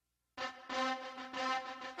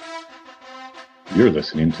You're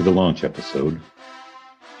listening to the launch episode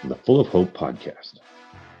of the Full of Hope podcast.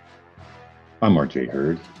 I'm RJ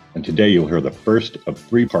Hurd, and today you'll hear the first of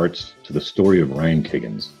 3 parts to the story of Ryan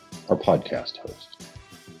Kiggins, our podcast host.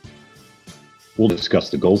 We'll discuss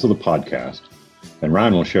the goals of the podcast, and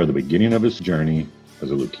Ryan will share the beginning of his journey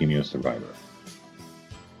as a leukemia survivor.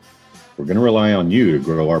 We're going to rely on you to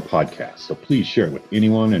grow our podcast, so please share it with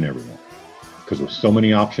anyone and everyone. Because with so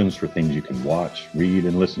many options for things you can watch, read,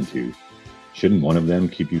 and listen to, shouldn't one of them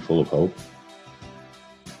keep you full of hope?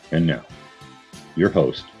 And now, your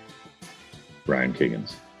host, Ryan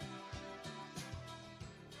Kiggins.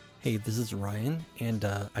 Hey, this is Ryan, and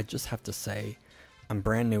I just have to say, I'm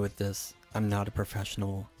brand new at this. I'm not a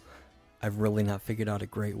professional. I've really not figured out a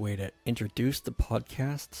great way to introduce the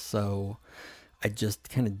podcast, so I just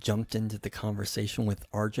kind of jumped into the conversation with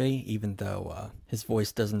RJ, even though his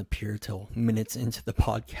voice doesn't appear till minutes into the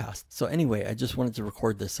podcast. So anyway, I just wanted to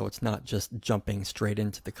record this so it's not just jumping straight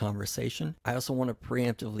into the conversation. I also want to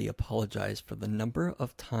preemptively apologize for the number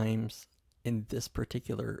of times in this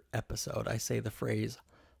particular episode I say the phrase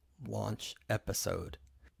launch episode.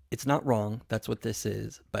 It's not wrong, that's what this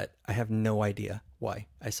is, but I have no idea why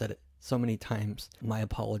I said it so many times. My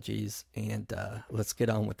apologies, and let's get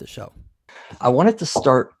on with the show. I wanted to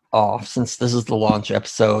start off, since this is the launch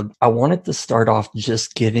episode, I wanted to start off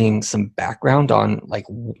just giving some background on like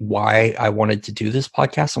why I wanted to do this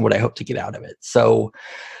podcast and what I hope to get out of it. So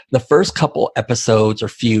the first couple episodes or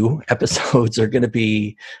few episodes are going to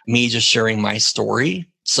be me just sharing my story.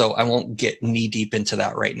 So I won't get knee deep into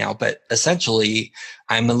that right now, but essentially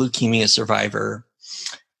I'm a leukemia survivor.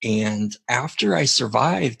 And after I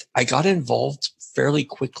survived, I got involved fairly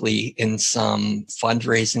quickly in some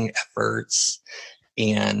fundraising efforts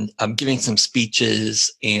and giving some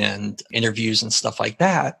speeches and interviews and stuff like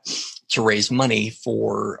that to raise money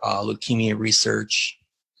for leukemia research.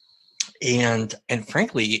 And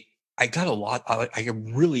frankly, I got a lot. I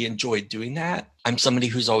really enjoyed doing that. I'm somebody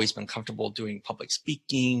who's always been comfortable doing public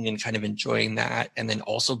speaking and kind of enjoying that. And then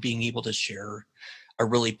also being able to share a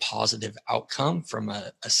really positive outcome from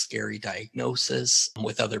a scary diagnosis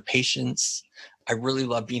with other patients. I really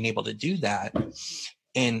love being able to do that.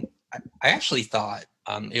 And I actually thought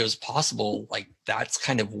it was possible, like that's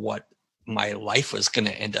kind of what my life was going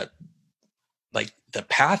to end up, like the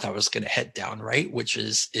path I was going to head down, right? Which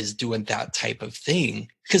is doing that type of thing.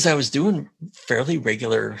 Because I was doing fairly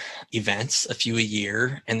regular events, a few a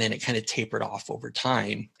year, and then it kind of tapered off over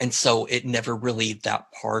time. And so it never really,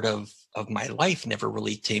 that part of my life never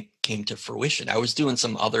really came to fruition. I was doing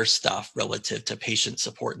some other stuff relative to patient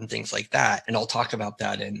support and things like that. And I'll talk about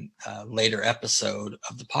that in a later episode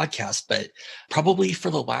of the podcast. But probably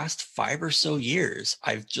for the last 5 or so years,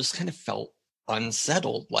 I've just kind of felt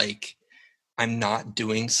unsettled, like I'm not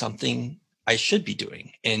doing something I should be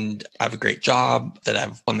doing. And I have a great job that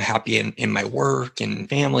I'm happy in my work and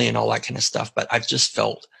family and all that kind of stuff. But I've just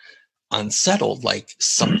felt unsettled, like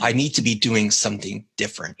I need to be doing something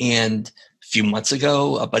different. And a few months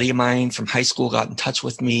ago, a buddy of mine from high school got in touch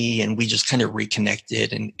with me and we just kind of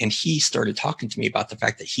reconnected. And he started talking to me about the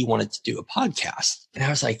fact that he wanted to do a podcast. And I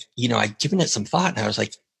was like, I'd given it some thought and I was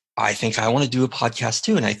like, I think I want to do a podcast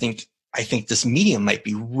too. And I think this medium might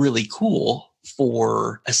be really cool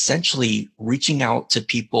for essentially reaching out to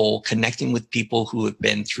people, connecting with people who have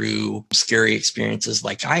been through scary experiences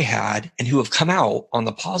like I had and who have come out on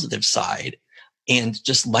the positive side, and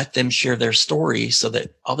just let them share their story so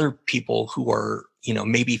that other people who are,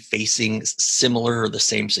 maybe facing similar or the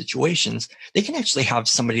same situations, they can actually have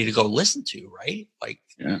somebody to go listen to, right? Like,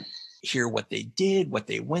 yeah. Hear what they did, what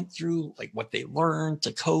they went through, like what they learned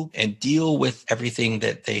to cope and deal with everything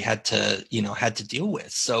that they had to deal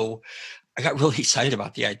with. So I got really excited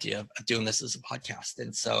about the idea of doing this as a podcast.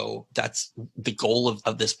 And so that's the goal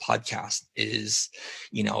of this podcast is,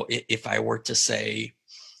 if I were to say,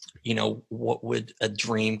 what would a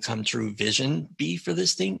dream come true vision be for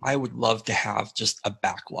this thing? I would love to have just a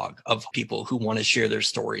backlog of people who want to share their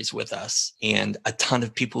stories with us, and a ton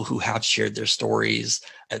of people who have shared their stories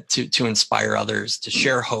to inspire others, to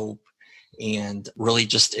share hope, and really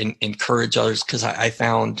just encourage others. Because I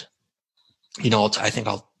found, I think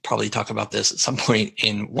I'll probably talk about this at some point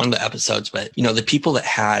in one of the episodes, but the people that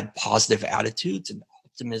had positive attitudes and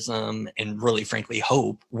optimism and really frankly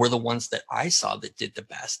hope were the ones that I saw that did the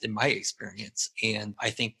best in my experience. And I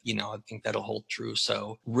think that'll hold true.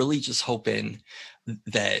 So really just hoping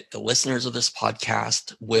that the listeners of this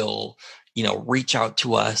podcast will reach out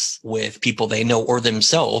to us with people they know or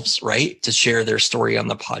themselves, right, to share their story on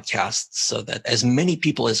the podcast so that as many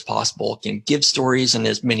people as possible can give stories and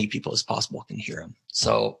as many people as possible can hear them.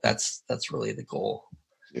 So that's really the goal.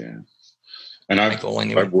 Yeah. And my goal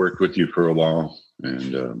anyway. I've worked with you for a while,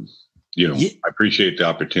 and I appreciate the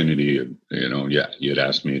opportunity. You had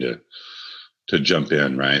asked me to jump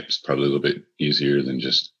in, right? It's probably a little bit easier than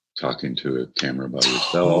just talking to a camera by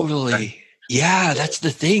yourself. Totally. Yeah, that's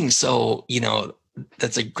the thing. So,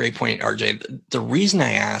 that's a great point, RJ. The reason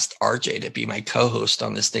I asked RJ to be my co-host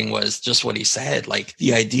on this thing was just what he said, like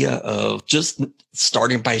the idea of just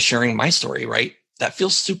starting by sharing my story, right? That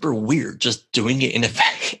feels super weird, just doing it in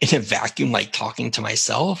a vacuum, like talking to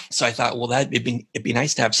myself. So I thought, well, it'd be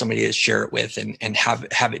nice to have somebody to share it with and have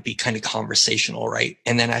it be kind of conversational, right?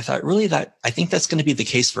 And then I thought, really, I think that's going to be the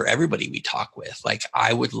case for everybody we talk with. Like,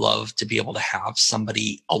 I would love to be able to have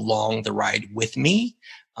somebody along the ride with me,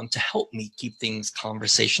 to help me keep things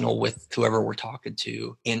conversational with whoever we're talking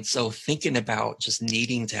to. And so thinking about just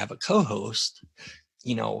needing to have a co-host,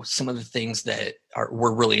 some of the things that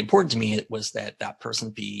were really important to me, it was that person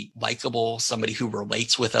be likable, somebody who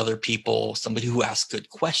relates with other people, somebody who asks good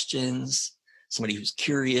questions, somebody who's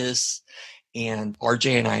curious. And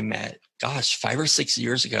RJ and I met, 5 or 6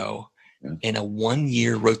 years ago in a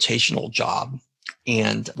 1-year rotational job.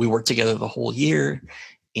 And we worked together the whole year.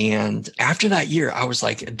 And after that year, I was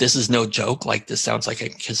like, this is no joke. Like, this sounds like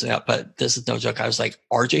I'm kissing up, but this is no joke. I was like,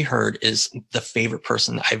 RJ Hurd is the favorite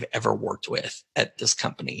person I've ever worked with at this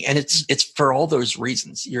company. And it's for all those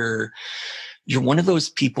reasons. You're one of those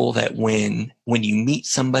people that when you meet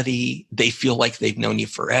somebody, they feel like they've known you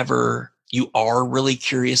forever. You are really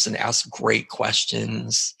curious and ask great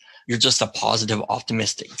questions. You're just a positive,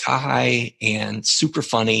 optimistic guy and super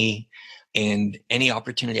funny. And any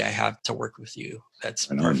opportunity I have to work with you, that's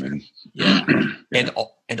perfect. Yeah.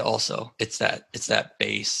 And also it's that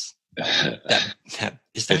bass.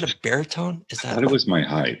 Is that a baritone? I thought it was my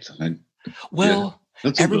height. That's a little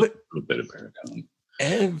bit of baritone.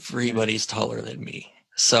 Everybody's taller than me.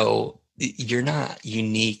 So you're not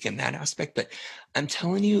unique in that aspect, but I'm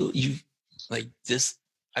telling you, like this,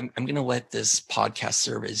 I'm going to let this podcast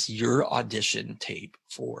serve as your audition tape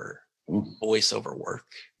for voiceover work.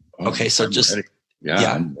 Okay, so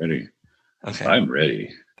I'm ready. Okay, I'm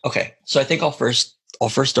ready. Okay, so I think I'll first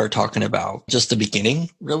start talking about just the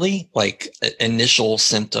beginning, really, like initial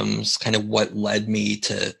symptoms, kind of what led me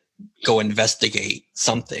to go investigate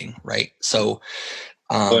something, right? So,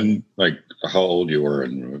 like how old you were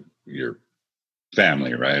and your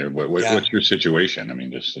family, right? Or what's your situation? I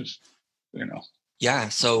mean, this is, Yeah,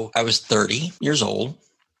 so I was 30 years old.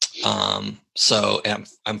 So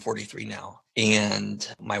I'm 43 now, and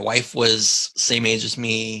my wife was same age as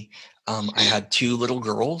me. I had 2 little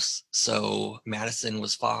girls. So Madison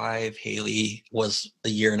was 5, Haley was a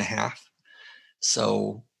year and a half.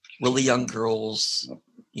 So really young girls,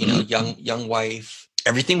 young wife.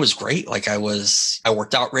 Everything was great. Like I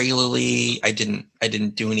worked out regularly. I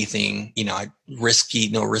didn't do anything, no risky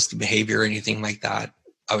behavior or anything like that.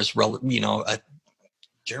 I was a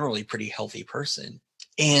generally pretty healthy person.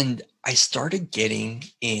 And I started getting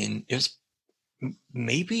it was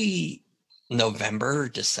maybe November,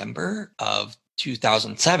 December of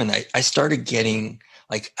 2007. I started getting,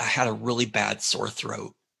 like, I had a really bad sore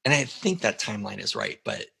throat. And I think that timeline is right,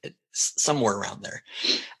 but it's somewhere around there.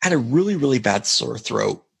 I had a really, really bad sore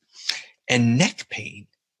throat and neck pain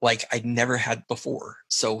like I'd never had before.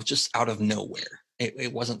 So just out of nowhere.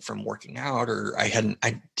 It wasn't from working out, or I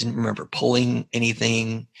didn't remember pulling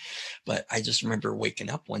anything, but I just remember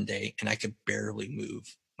waking up one day and I could barely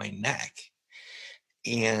move my neck,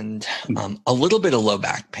 and a little bit of low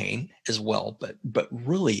back pain as well. But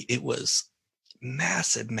really it was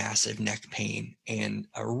massive neck pain and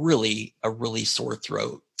a really sore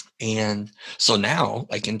throat. And so now,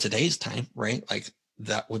 like in today's time, right, like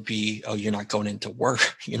that would be, oh, you're not going into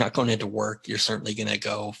work. You're not going into work. You're certainly going to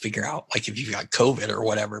go figure out, like, if you've got COVID or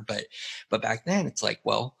whatever. But back then it's like,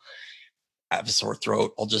 well, I have a sore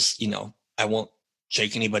throat. I'll just, I won't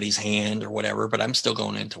shake anybody's hand or whatever, but I'm still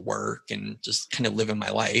going into work and just kind of living my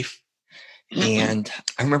life. And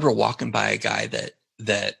I remember walking by a guy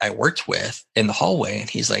that I worked with in the hallway, and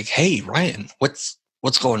he's like, "Hey, Ryan, what's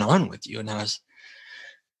going on with you?" And I was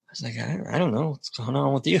like, I don't know what's going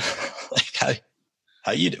on with you. Like,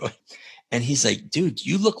 how you doing? And he's like, "Dude,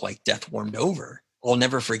 you look like death warmed over." I'll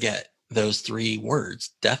never forget those 3 words,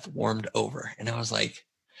 death warmed over. And I was like,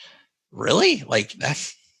 really? Like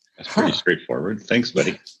that's pretty straightforward. Thanks,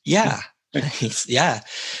 buddy. Yeah. Yeah.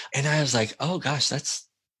 And I was like, oh gosh,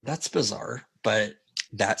 that's bizarre. But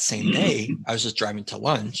that same day, I was just driving to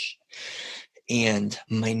lunch, and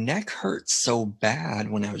my neck hurt so bad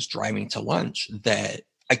when I was driving to lunch that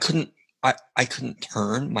I couldn't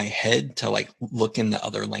turn my head to like look in the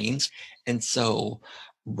other lanes. And so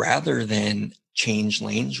rather than change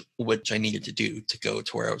lanes, which I needed to do to go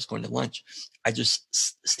to where I was going to lunch, I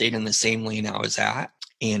just stayed in the same lane I was at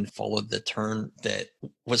and followed the turn that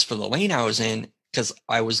was for the lane I was in, because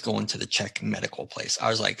I was going to the Czech medical place. I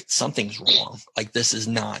was like, something's wrong. Like, this is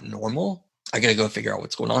not normal. I got to go figure out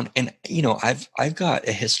what's going on. And, I've got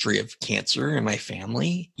a history of cancer in my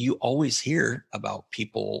family. You always hear about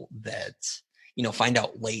people that, find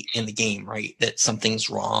out late in the game, right, that something's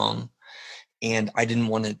wrong. And I didn't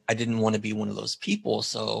want to be one of those people.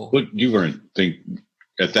 So, but you weren't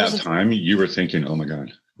at that time, you were thinking, oh my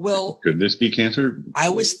God, well, could this be cancer?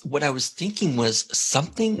 What I was thinking was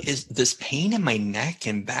this pain in my neck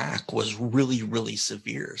and back was really, really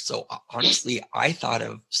severe. So honestly, I thought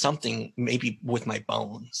of something maybe with my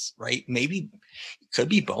bones, right? Maybe it could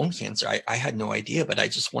be bone cancer. I had no idea, but I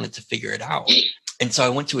just wanted to figure it out. And so I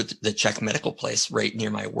went to the Czech medical place right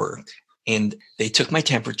near my work, and they took my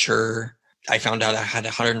temperature. I found out I had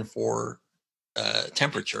 104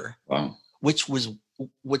 temperature. Wow. Which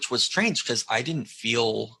was strange, because I didn't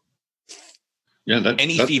feel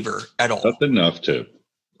any fever at all. That's enough to,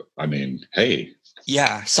 hey.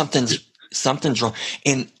 Yeah, something's wrong.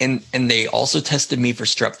 And they also tested me for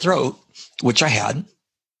strep throat, which I had.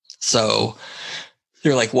 So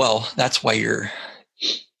they're like, well, that's why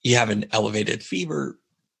you have an elevated fever,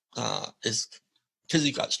 is because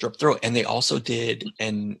you got strep throat. And they also did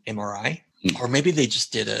an MRI. Or maybe they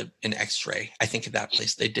just did an x-ray. I think at that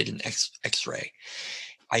place they did an x-ray.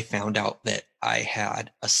 I found out that I had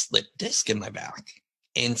a slipped disc in my back.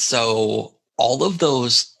 And so all of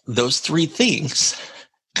those three things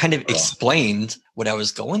kind of explained what I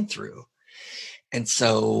was going through. And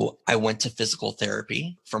so I went to physical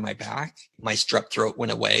therapy for my back. My strep throat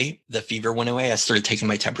went away. The fever went away. I started taking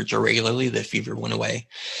my temperature regularly. The fever went away.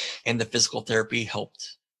 And the physical therapy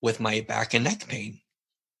helped with my back and neck pain.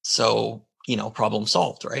 So, problem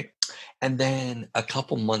solved, right? And then a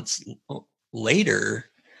couple months later,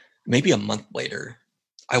 maybe a month later,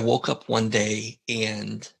 I woke up one day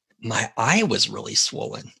and my eye was really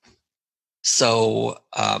swollen. So,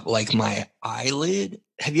 like my eyelid,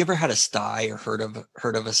 have you ever had a sty or heard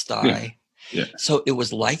of a sty? Yeah. So it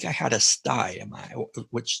was like I had a sty in my eye,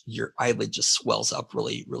 which your eyelid just swells up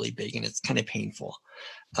really, really big, and it's kind of painful.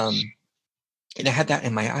 And I had that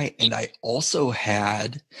in my eye, and I also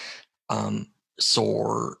had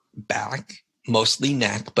sore back, mostly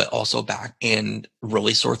neck, but also back, and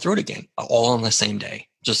really sore throat again, all on the same day.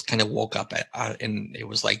 Just kind of woke up and it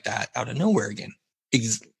was like that out of nowhere again.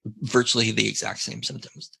 Virtually the exact same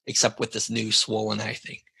symptoms, except with this new swollen eye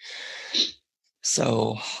thing.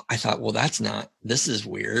 So I thought, well, this is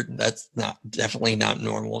weird. That's definitely not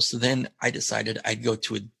normal. So then I decided I'd go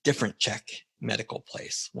to a different Czech medical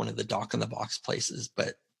place, one of the doc in the box places,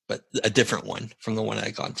 but a different one from the one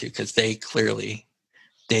I'd gone to, because they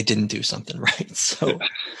didn't do something right. So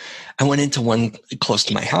I went into one close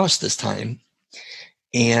to my house this time.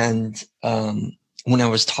 And when I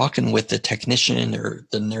was talking with the technician or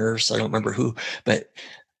the nurse, I don't remember who, but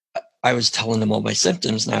I was telling them all my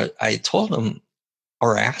symptoms. And I told them,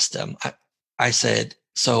 or asked them, I said,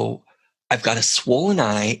 so I've got a swollen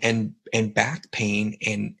eye and back pain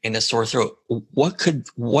and a sore throat. What could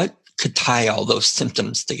tie all those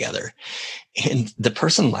symptoms together? And the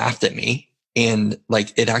person laughed at me, and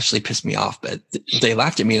like, it actually pissed me off, but they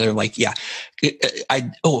laughed at me. They're like, yeah,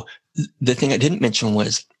 the thing I didn't mention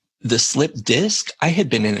was the slipped disc. I had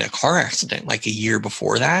been in a car accident like a year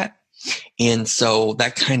before that. And so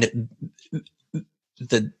that kind of,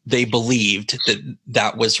 they believed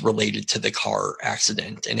that was related to the car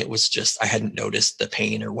accident. And it was just, I hadn't noticed the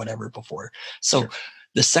pain or whatever before. So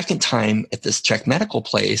the second time at this Czech medical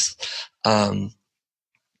place,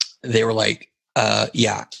 they were like,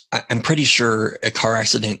 yeah, I'm pretty sure a car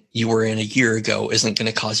accident you were in a year ago isn't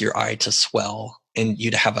going to cause your eye to swell and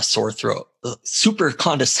you to have a sore throat. Super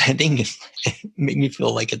condescending. It made me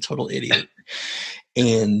feel like a total idiot.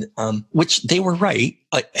 And which they were right.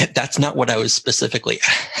 That's not what I was specifically.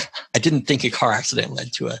 I didn't think a car accident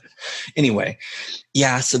led to anyway.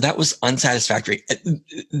 Yeah, so that was unsatisfactory.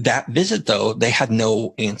 That visit, though, they had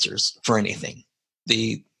no answers for anything.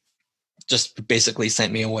 They just basically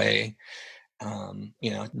sent me away.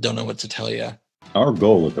 Don't know what to tell you. Our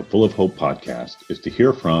goal at the Full of Hope podcast is to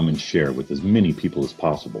hear from and share with as many people as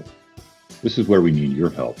possible. This is where we need your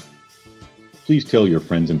help. Please tell your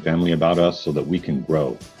friends and family about us so that we can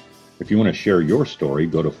grow. If you want to share your story,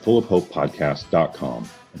 go to fullofhopepodcast.com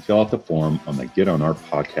and fill out the form on the Get on Our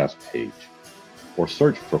Podcast page. Or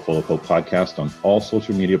search for Full of Hope Podcast on all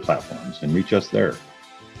social media platforms and reach us there.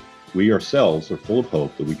 We ourselves are full of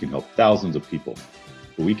hope that we can help thousands of people,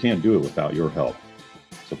 but we can't do it without your help.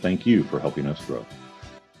 So thank you for helping us grow.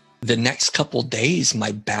 the next couple days,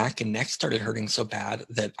 my back and neck started hurting so bad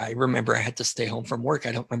that I remember I had to stay home from work.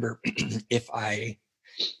 I don't remember if I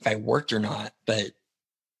worked or not, but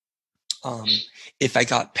if I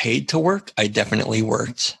got paid to work, I definitely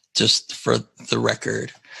worked, just for the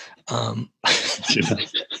record. To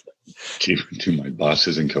my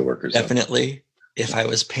bosses and coworkers. Definitely. If I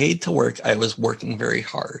was paid to work, I was working very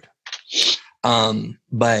hard.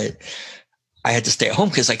 But I had to stay at home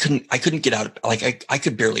because I couldn't get out. Like I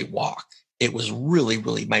could barely walk. It was really,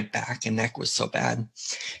 really, my back and neck was so bad.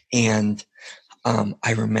 And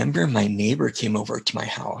I remember my neighbor came over to my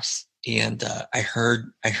house, and I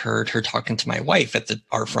heard her talking to my wife at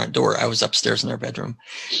our front door. I was upstairs in our bedroom,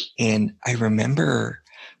 and I remember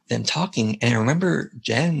them talking. And I remember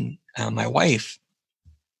Jen, my wife,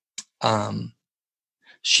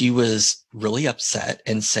 she was really upset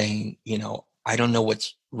and saying, I don't know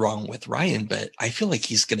what's wrong with Ryan, but I feel like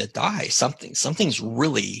he's going to die. Something's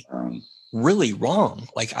really, really wrong.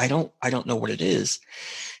 Like, I don't know what it is.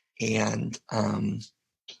 And my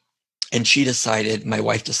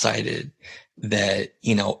wife decided that,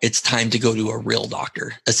 it's time to go to a real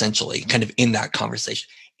doctor, essentially, kind of in that conversation.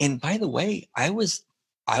 And by the way, I was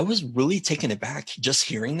really taken aback just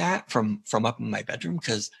hearing that from up in my bedroom,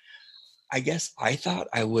 because I guess I thought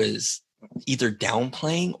I was either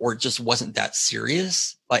downplaying or just wasn't that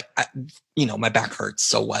serious. Like, my back hurts,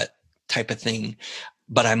 so what type of thing.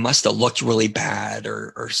 But I must have looked really bad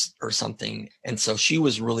or something. And so she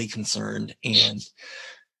was really concerned. And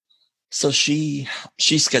so she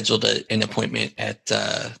scheduled an appointment at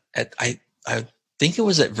I think it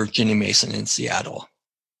was at Virginia Mason in Seattle,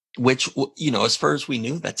 which, as far as we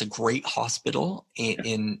knew, that's a great hospital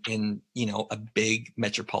in a big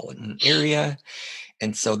metropolitan area.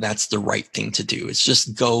 And so that's the right thing to do. It's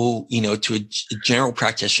just go, to a general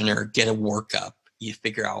practitioner, get a workup, you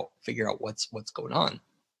figure out what's going on.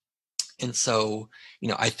 And so,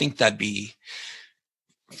 I think that'd be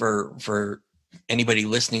for anybody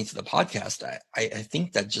listening to the podcast, I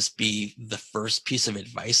think that'd just be the first piece of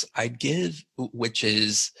advice I'd give, which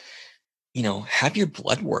is, have your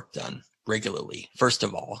blood work done regularly, first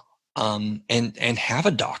of all, and have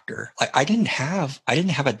a doctor. I didn't have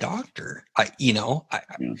a doctor.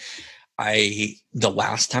 The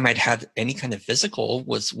last time I'd had any kind of physical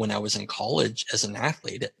was when I was in college as an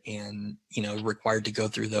athlete, and required to go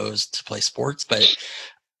through those to play sports. But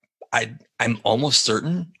I'm almost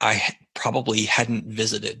certain I probably hadn't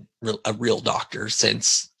visited a real doctor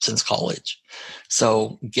since college.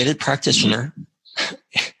 So get a practitioner.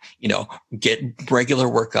 Get regular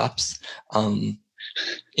workups.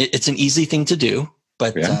 It's an easy thing to do,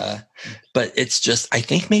 but it's just, I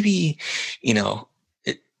think maybe,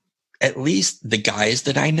 at least the guys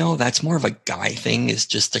that I know, that's more of a guy thing, is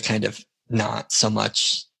just to kind of not so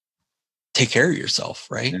much take care of yourself,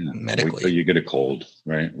 right? Medically. Wait till you get a cold,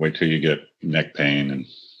 right? Wait till you get neck pain and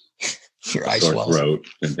your eye swells. Throat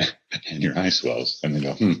and your eye swells. And then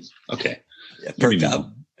go, okay. Yeah, perk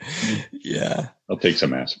up. Yeah. I'll take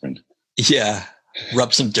some aspirin. Yeah.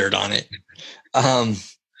 Rub some dirt on it.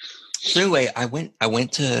 So anyway, I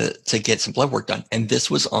went to get some blood work done, and this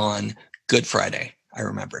was on Good Friday, I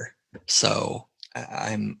remember. So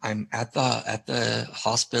I'm at the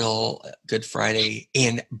hospital Good Friday,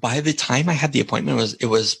 and by the time I had the appointment, it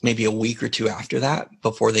was maybe a week or two after that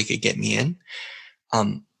before they could get me in.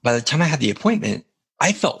 By the time I had the appointment,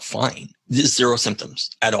 I felt fine. Zero symptoms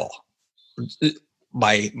at all.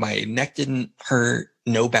 My neck didn't hurt,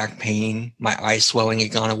 no back pain, my eye swelling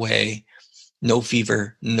had gone away, no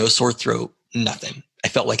fever, no sore throat, nothing. I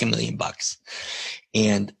felt like $1,000,000,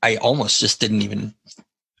 and I almost just didn't even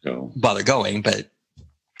bother going. But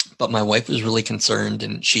my wife was really concerned,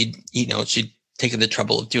 and she'd taken the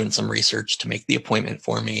trouble of doing some research to make the appointment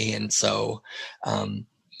for me. And so went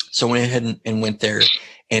ahead and went there,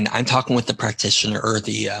 and I'm talking with the practitioner, or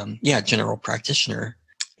the general practitioner,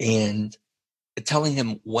 and telling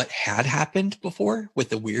him what had happened before with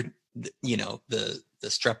the weird, the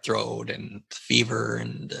strep throat and the fever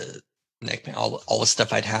and the neck pain, all the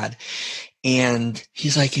stuff I'd had. And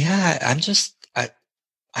he's like, yeah,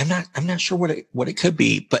 I'm not sure what it could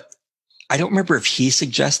be, but I don't remember if he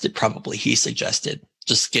suggested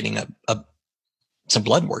just getting some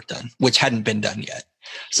blood work done, which hadn't been done yet.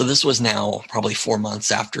 So this was now probably 4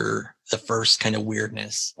 months after the first kind of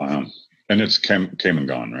weirdness. Wow. And it's came and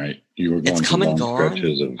gone, right? You were going it's come and gone.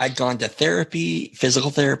 Stretches of... I'd gone to therapy, physical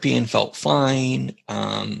therapy, and felt fine.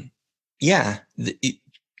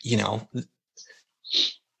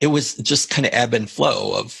 It was just kind of ebb and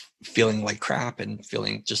flow of feeling like crap and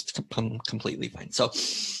feeling just completely fine. So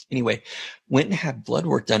anyway, went and had blood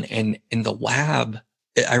work done, and in the lab,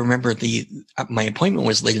 I remember my appointment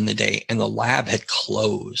was late in the day and the lab had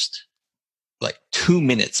closed like 2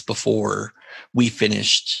 minutes before we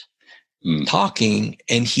finished talking,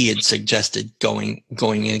 and he had suggested going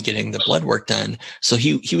in and getting the blood work done. So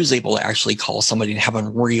he was able to actually call somebody and have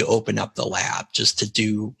them reopen up the lab just to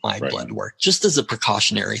do my blood work, just as a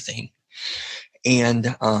precautionary thing.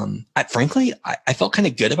 And frankly, I felt kind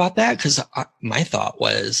of good about that, because my thought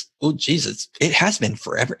was, oh, Jesus, it has been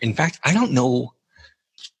forever. In fact, I don't know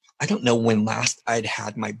when last I'd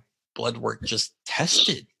had my blood work just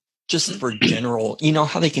tested, just for general, you know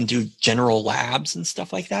how they can do general labs and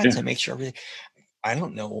stuff like that to make sure everything. I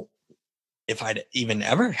don't know if I'd even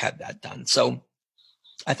ever had that done. So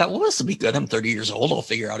I thought, well, this will be good. I'm 30 years old. I'll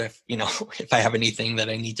figure out if I have anything that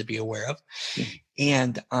I need to be aware of.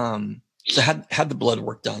 And so had the blood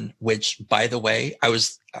work done, which, by the way, I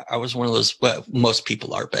was one of those, well, most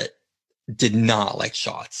people are, but did not like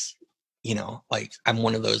shots. Like I'm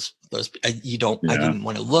one of those, I didn't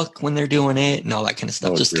want to look when they're doing it and all that kind of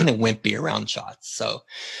stuff, just kind of wimpy around shots. So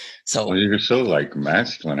well, you're so like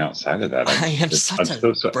masculine outside of that. I am such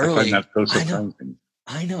a burly. I find that so surprising.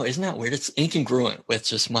 I know. Isn't that weird? It's incongruent with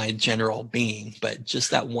just my general being, but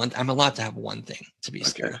just that one, I'm allowed to have one thing to be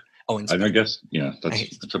scared of. Oh, and I guess,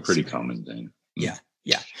 that's a pretty common thing. Yeah.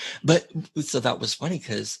 Yeah. But so that was funny,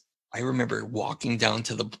 because I remember walking down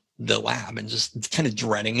to the lab and just kind of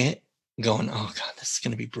dreading it, going, oh God, this is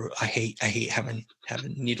going to be brutal. I hate having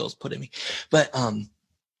needles put in me. But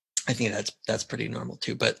I think that's pretty normal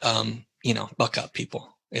too. But buck up,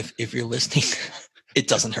 people. If you're listening, it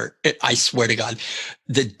doesn't hurt. I swear to God,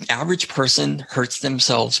 the average person hurts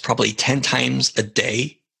themselves probably 10 times a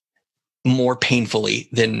day more painfully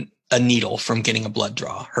than a needle from getting a blood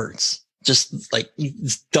draw hurts. Just like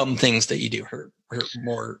dumb things that you do hurt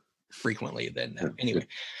more frequently than anyway.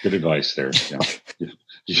 Good advice there. Yeah.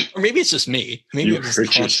 Or maybe it's just me. Maybe I'm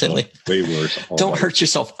just constantly way worse. Don't hurt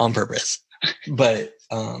yourself on purpose. But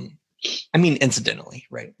I mean, incidentally,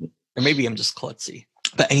 right? Or maybe I'm just klutzy.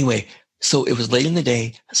 But anyway, so it was late in the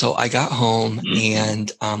day. So I got home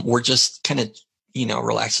and we're just kind of,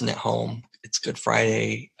 relaxing at home. It's Good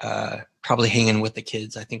Friday, probably hanging with the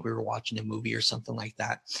kids. I think we were watching a movie or something like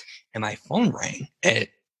that. And my phone rang at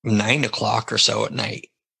 9 o'clock or so at night.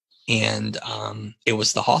 And it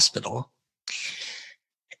was the hospital.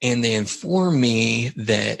 And they informed me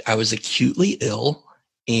that I was acutely ill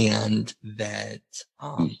and that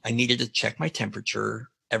I needed to check my temperature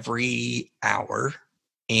every hour.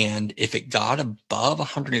 And if it got above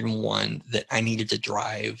 101, that I needed to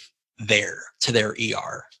drive there to their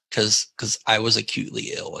ER because I was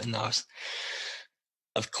acutely ill. And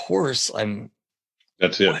of course,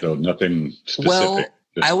 That's it, though. Nothing specific. Well,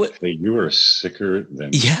 You were sicker than.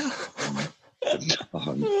 Yeah.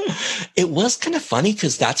 It was kind of funny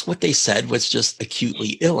because that's what they said, was just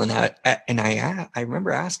acutely ill. And I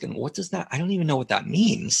remember asking, what does that, I don't even know what that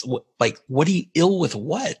means. What are you ill with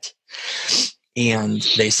what? And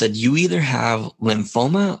they said, you either have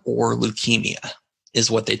lymphoma or leukemia is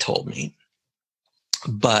what they told me.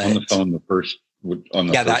 But on the phone,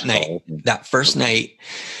 that first night,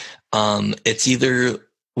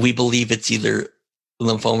 we believe it's either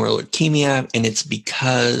lymphoma or leukemia, and it's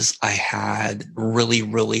because I had really,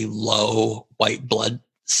 really low white blood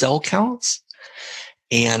cell counts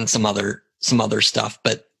and some other stuff,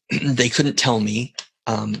 but they couldn't tell me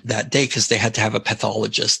that day because they had to have a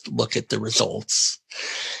pathologist look at the results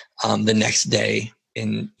the next day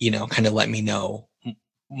and kind of let me know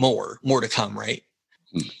more to come, right?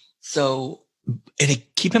 So, and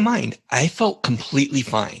keep in mind, I felt completely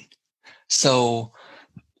fine. So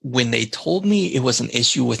when they told me it was an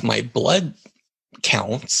issue with my blood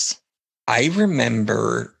counts, I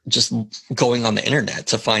remember just going on the internet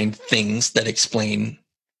to find things that explain,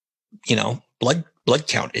 blood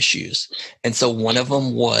count issues. And so one of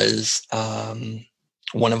them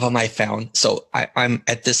I found. So I'm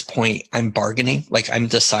at this point, I'm bargaining, like I'm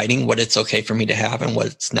deciding what it's okay for me to have and what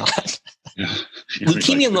it's not. Yeah.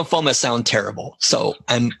 Leukemia and lymphoma sound terrible, so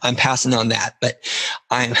I'm passing on that. But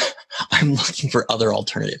I'm looking for other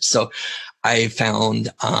alternatives. So I found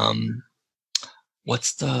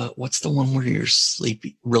what's the one where you're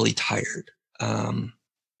sleepy, really tired?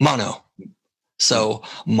 Mono. So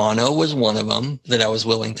mono was one of them that I was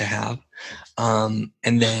willing to have, and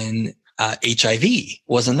then HIV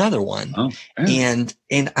was another one. Oh, yeah.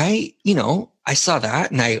 And I saw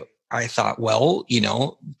that and I thought, well,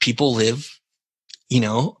 people live,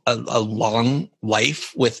 a long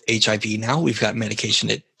life with HIV now. We've got medication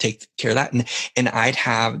to take care of that. And I'd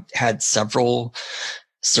had several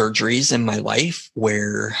surgeries in my life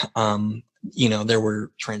where, there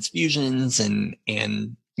were transfusions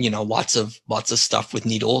and lots of stuff with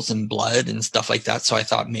needles and blood and stuff like that. So I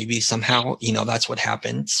thought maybe somehow, that's what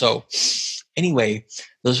happened. So anyway,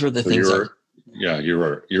 those were the things.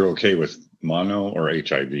 You're okay with mono or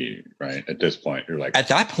HIV, right? At this point, you're like, at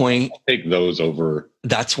that point, I'll take those over.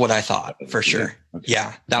 That's what I thought for sure. Okay.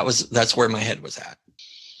 Yeah, that's where my head was at.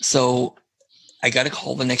 So I got a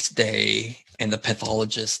call the next day, and the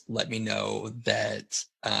pathologist let me know that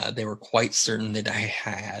they were quite certain that I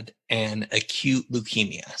had an acute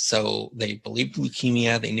leukemia. So they believed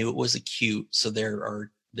leukemia. They knew it was acute. So there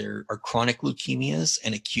are chronic leukemias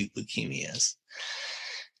and acute leukemias.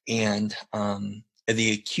 And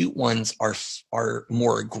the acute ones are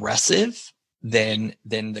more aggressive than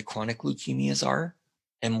the chronic leukemias are,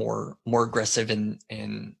 and more aggressive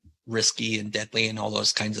and risky and deadly and all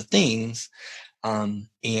those kinds of things.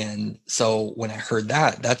 And so when I heard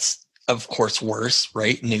that, that's of course worse,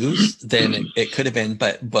 right? News than it could have been.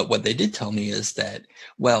 But what they did tell me is that,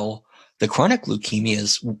 well, the chronic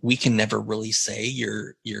leukemias, we can never really say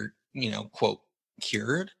you're quote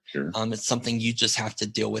cured. Sure. It's something you just have to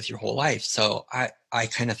deal with your whole life. So I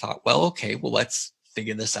kind of thought, well, okay, well, let's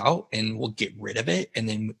figure this out and we'll get rid of it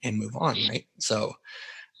and move on, right? So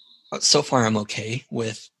far I'm okay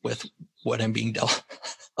with what I'm being dealt.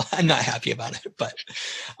 I'm not happy about it, but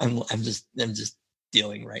I'm just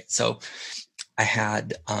dealing, right? So I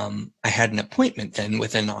had an appointment then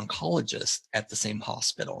with an oncologist at the same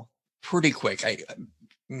hospital pretty quick.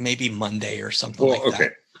 Maybe Monday or something like that. Okay.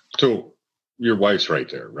 So your wife's right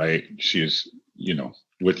there, right? She's,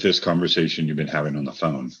 with this conversation you've been having on the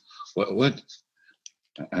phone, what,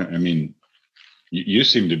 I mean, you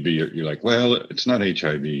seem to be, you're like, well, it's not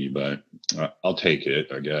HIV, but I'll take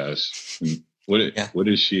it, I guess. And what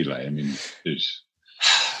is she like? I mean,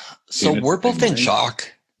 so we're both in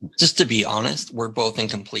shock. Just to be honest, we're both in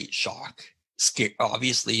complete shock. Scared,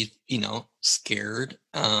 obviously, scared.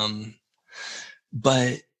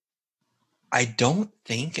 But I don't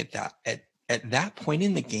think at that point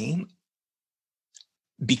in the game,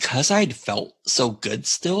 because I'd felt so good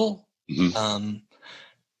still,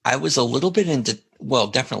 I was a little bit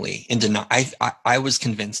definitely in denial. I was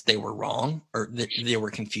convinced they were wrong or they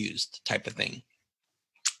were confused type of thing.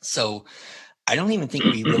 So I don't even think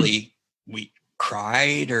we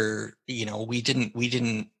cried or, we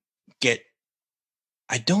didn't get,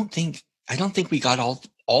 I don't think we got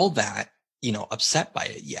all that, upset by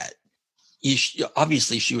it yet.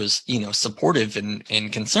 Obviously she was, supportive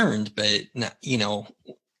and concerned, but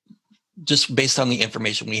just based on the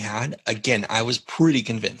information we had, again, I was pretty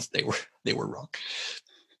convinced they were wrong.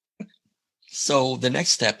 So the next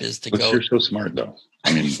step is to go. You're so smart, though.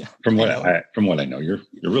 I mean, from what I know, you're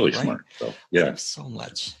really right? Smart. So yeah, I know so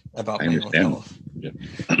much about my own health. Yeah.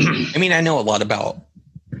 I mean, I know a lot about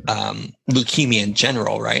leukemia in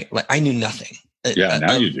general, right? Like I knew nothing.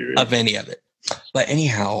 Now you do of any of it. But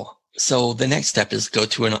anyhow, so the next step is go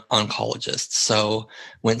to an oncologist. So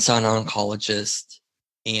went to an oncologist,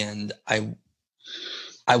 and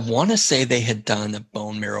I want to say they had done a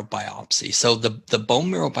bone marrow biopsy. So the bone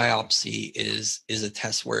marrow biopsy is a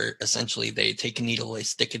test where essentially they take a needle, they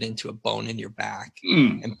stick it into a bone in your back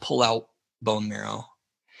and pull out bone marrow.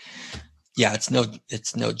 Yeah, it's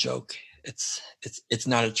no joke. It's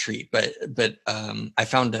not a treat, but I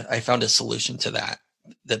found a solution to that.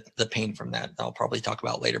 The pain from that I'll probably talk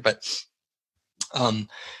about later. But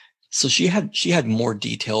so she had more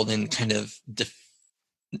detailed and kind of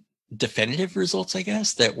definitive results, I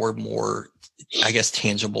guess, that were more, I guess,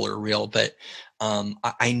 tangible or real. But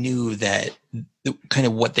I knew that kind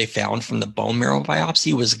of what they found from the bone marrow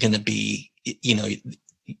biopsy was going to be,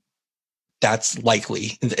 that's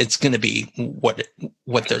likely it's going to be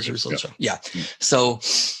what those results are. Yeah. So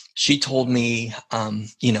she told me,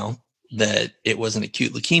 that it was an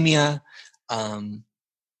acute leukemia. And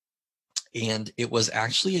it was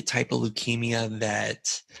actually a type of leukemia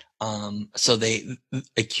that,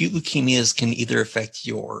 acute leukemias can either affect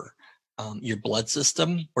your blood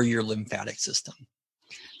system or your lymphatic system.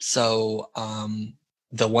 So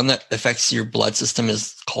the one that affects your blood system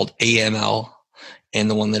is called AML, and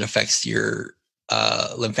the one that affects your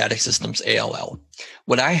lymphatic system's ALL.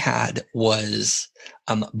 What I had was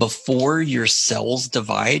before your cells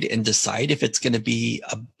divide and decide if it's going to be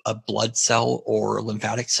a blood cell or a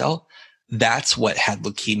lymphatic cell, that's what had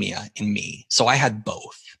leukemia in me. So I had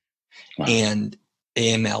both. Wow. And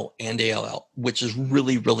AML and ALL, which is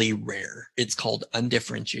really, really rare. It's called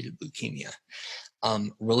undifferentiated leukemia.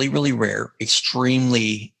 Really, really rare,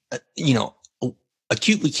 extremely,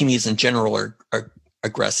 acute leukemias in general are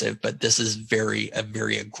aggressive, but this is a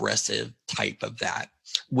very aggressive type of that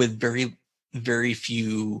with very very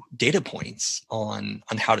few data points on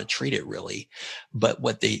how to treat it really. But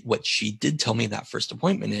what she did tell me that first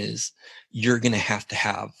appointment is you're going to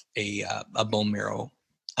have a bone marrow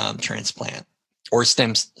transplant or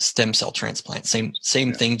stem cell transplant.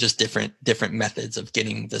 Same thing, just different methods of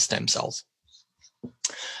getting the stem cells.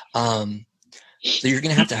 So you're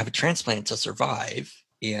going to have a transplant to survive,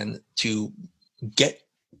 and to get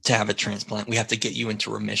to have a transplant, we have to get you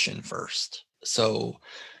into remission first. So,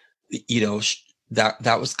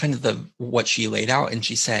 that was kind of what she laid out. And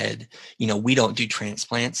she said, we don't do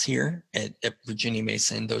transplants here at Virginia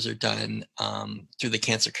Mason. Those are done through the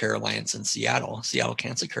Cancer Care Alliance in Seattle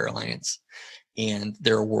Cancer Care Alliance. And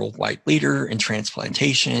they're a worldwide leader in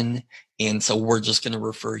transplantation. And so we're just going to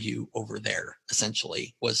refer you over there,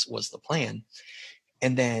 essentially, was the plan.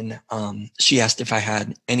 And then she asked if I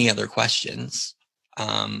had any other questions.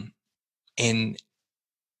 And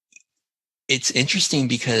it's interesting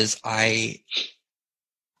because I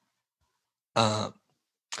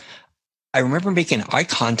remember making eye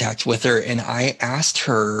contact with her, and I asked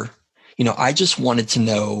her, I just wanted to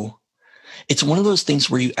know. It's one of those things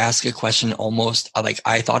where you ask a question almost like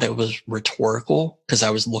I thought it was rhetorical because I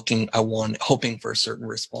was hoping for a certain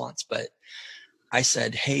response. But I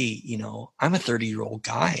said, hey, I'm a 30-year-old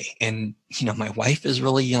guy, and, my wife is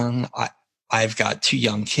really young. I've got 2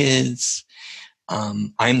 young kids.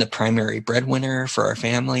 I'm the primary breadwinner for our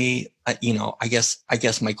family. I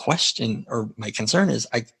guess my question or my concern is,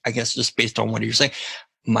 I guess just based on what you're saying,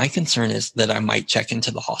 my concern is that I might check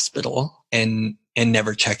into the hospital and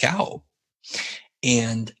never check out,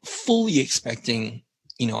 and fully expecting,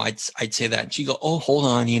 I'd say that. And she'd go, oh, hold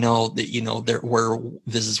on,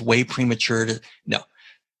 this is way premature no.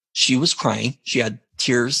 She was crying. She had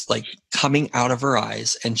tears like coming out of her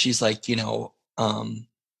eyes. And she's like,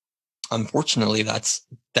 unfortunately, that's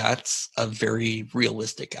a very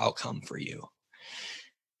realistic outcome for you.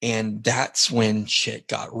 And that's when shit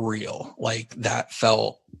got real. Like that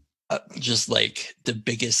felt just like the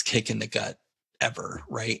biggest kick in the gut ever.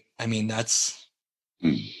 Right. I mean, I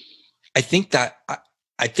think that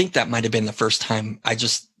might've been the first time I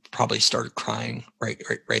just probably started crying right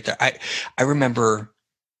there. I remember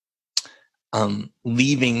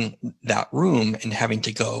leaving that room and having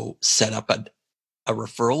to go set up a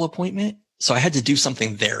referral appointment. So I had to do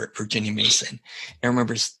something there at Virginia Mason. And I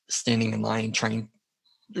remember standing in line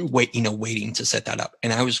waiting to set that up.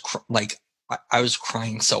 And I was I was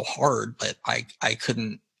crying so hard that I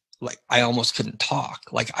couldn't, I almost couldn't talk.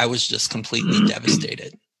 Like I was just completely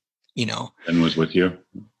devastated, And was with you?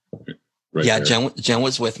 Right yeah, there. Jen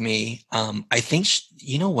was with me. I think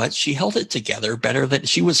she held it together better than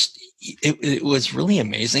she was. It was really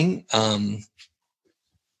amazing. I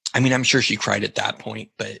mean, I'm sure she cried at that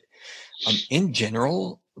point, but in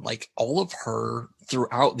general, like all of her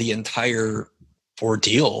throughout the entire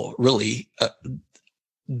ordeal, really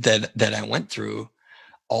that I went through,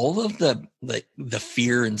 all of the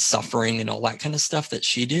fear and suffering and all that kind of stuff that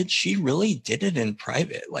she did, she really did it in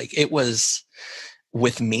private. Like it was.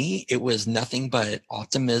 With me, it was nothing but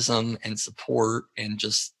optimism and support, and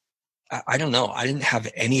just, I don't know. I didn't have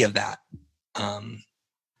any of that.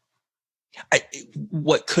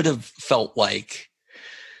 What could have felt like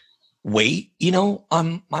weight,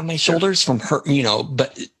 on my shoulders from her,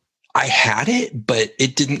 but I had it, but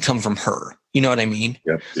it didn't come from her. You know what I mean?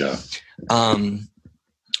 Yep. Yeah.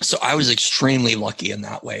 So I was extremely lucky in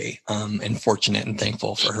that way, and fortunate and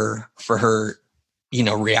thankful for her,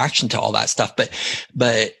 reaction to all that stuff. But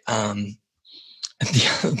the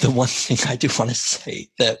one thing I do want to say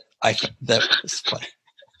that was funny.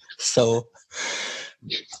 So,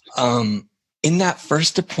 in that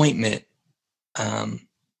first appointment, a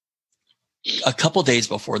couple days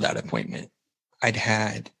before that appointment, I'd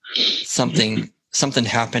had something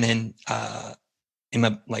happen in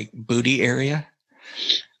my booty area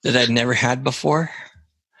that I'd never had before.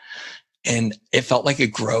 And it felt like a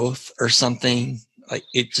growth or something. Like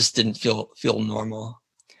it just didn't feel normal.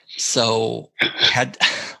 So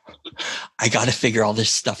I got to figure all this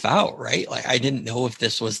stuff out, right? Like I didn't know if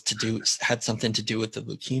this had something to do with the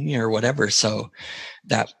leukemia or whatever. So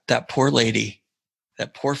that poor lady,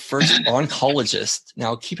 that poor first oncologist.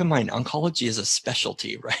 Now keep in mind, oncology is a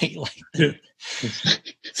specialty, right?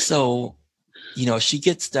 So, she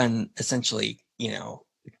gets done essentially,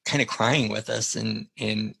 kind of crying with us and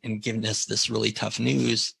giving us this really tough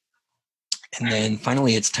news. And then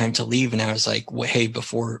finally it's time to leave. And I was like, well, hey,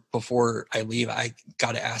 before I leave, I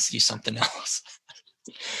got to ask you something else.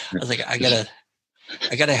 I was like, I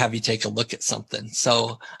gotta have you take a look at something.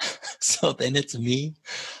 So then it's me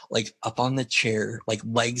like up on the chair, like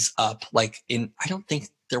legs up, I don't think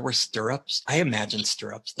there were stirrups. I imagine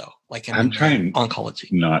stirrups though. Like I'm trying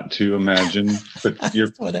oncology. Not to imagine, but you're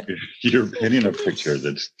painting a picture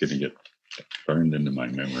that's going to get burned into my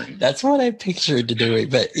memory. That's what I pictured to do it.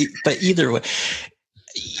 But either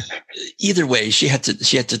way, she had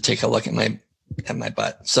to take a look at my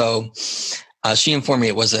butt. So she informed me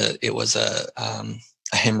it was a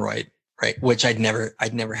hemorrhoid, right? Which I'd never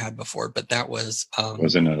had before, but that was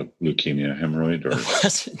wasn't a leukemia hemorrhoid, or it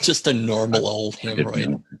wasn't just a normal old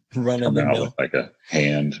hemorrhoid run of the mill. With like a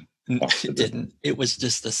hand. It didn't. It was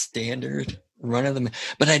just a standard run of the mill,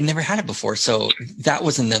 but I'd never had it before, so that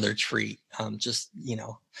was another treat. Just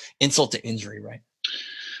insult to injury, right?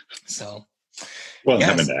 So, well, yes.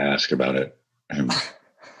 Having to ask about it.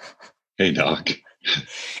 Hey, doc.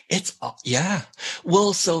 It's yeah.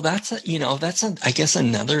 Well, so that's I guess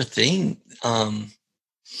another thing. A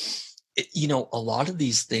lot of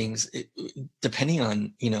these things, depending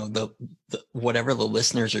on the whatever the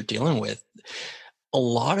listeners are dealing with, a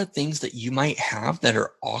lot of things that you might have that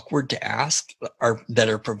are awkward to ask that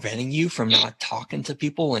are preventing you from not talking to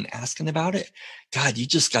people and asking about it. God, you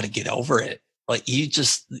just got to get over it. Like you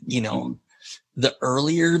just, the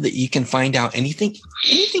earlier that you can find out anything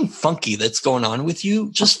funky that's going on with you,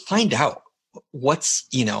 just find out what's,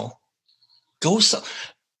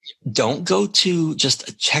 don't go to just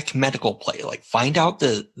a check medical play. Like find out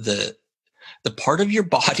the part of your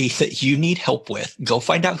body that you need help with. Go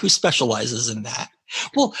find out who specializes in that.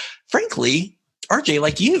 Well, frankly, RJ,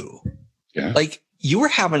 like you, like you were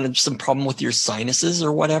having some problem with your sinuses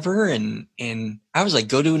or whatever. And I was like,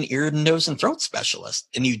 go to an ear, nose, and throat specialist.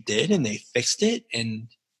 And you did, and they fixed it. And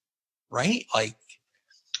right. Like,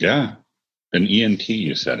 yeah. An ENT,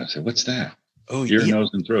 you said. I said, what's that? Oh, ear,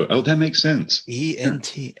 nose, and throat. Oh, that makes sense.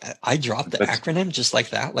 ENT. I dropped the acronym just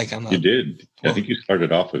like that. Like you did. I think you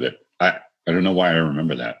started off with it. I don't know why I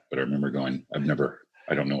remember that, but I remember going, I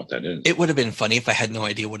don't know what that is. It would have been funny if I had no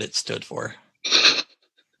idea what it stood for.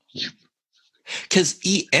 Because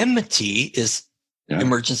EMT is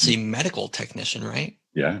emergency medical technician, right?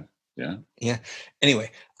 Yeah.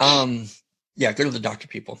 Anyway, go to the doctor,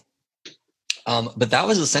 people. But that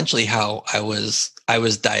was essentially how I was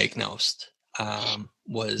diagnosed.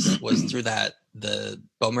 Was through the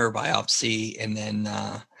bone marrow biopsy, and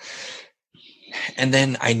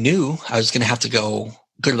then I knew I was going to have to go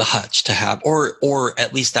to the Hutch to have, or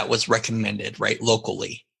at least that was recommended, right,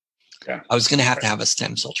 locally. Yeah. I was going to have a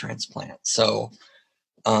stem cell transplant. So,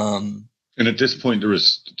 and at this point, there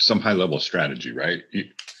was some high level strategy, right?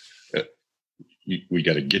 We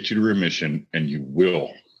got to get you to remission, and you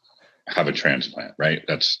will have a transplant, right?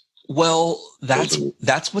 That's what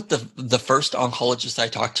the first oncologist I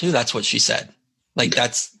talked to. That's what she said. Like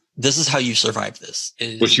this is how you survive this.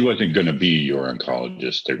 Well, she wasn't going to be your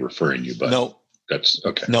oncologist. They're referring you, but no, that's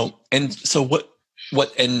okay. No, and so what?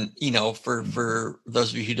 And for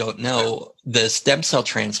those of you who don't know, the stem cell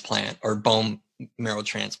transplant or bone marrow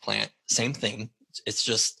transplant, same thing. It's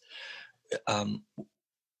just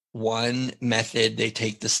one method. They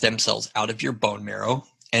take the stem cells out of your bone marrow,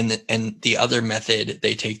 and the other method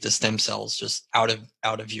they take the stem cells just out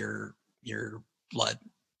of your blood.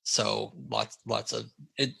 So lots of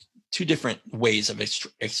two different ways of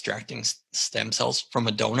extracting stem cells from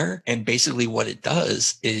a donor, and basically what it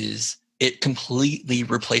does is it completely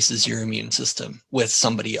replaces your immune system with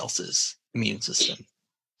somebody else's immune system.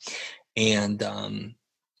 And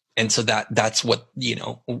so that's what,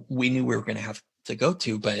 we knew we were going to have to go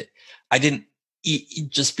to, but I didn't,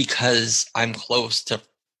 just because I'm close to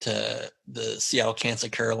the Seattle Cancer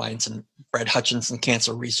Care Alliance and Fred Hutchinson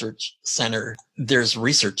Cancer Research Center, there's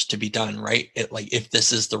research to be done, right? If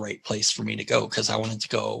this is the right place for me to go, because I wanted to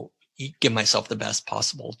go give myself the best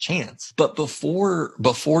possible chance. But before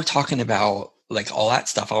talking about like all that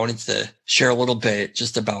stuff, I wanted to share a little bit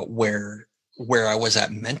just about where I was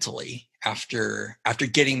at mentally after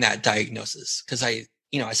getting that diagnosis. Because I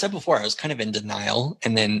said before, I was kind of in denial.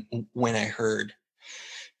 And then when I heard,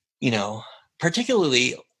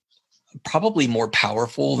 particularly probably more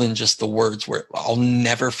powerful than just the words, where I'll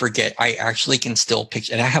never forget, I actually can still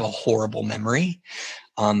picture, and I have a horrible memory,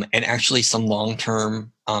 and actually some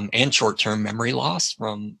long-term and short-term memory loss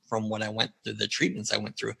from what I went through, the treatments I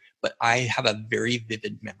went through. But I have a very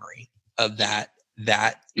vivid memory of that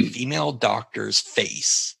female doctor's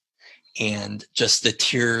face and just the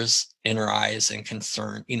tears in her eyes and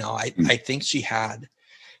concern. I think she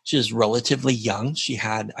was relatively young. She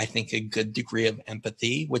had, I think, a good degree of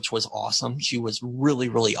empathy, which was awesome. She was really,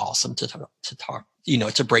 really awesome to talk,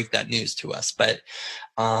 to break that news to us. But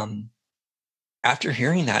after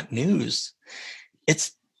hearing that news,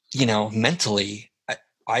 it's, mentally,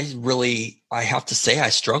 I have to say I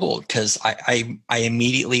struggled because I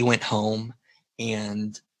immediately went home.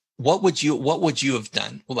 And what would you have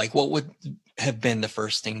done? Like, what would have been the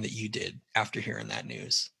first thing that you did after hearing that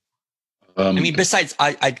news? I mean, besides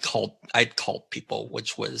I'd called people,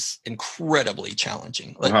 which was incredibly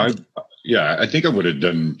challenging. I think I would have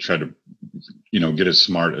tried to, get as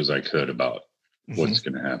smart as I could about what's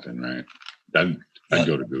going to happen. Right. I'd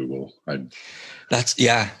go to Google.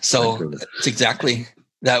 So it's exactly,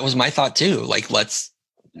 that was my thought too. Like, let's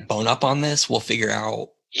bone up on this. We'll figure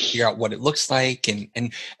out what it looks like.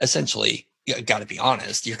 And essentially, you got to be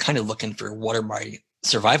honest, you're kind of looking for, what are my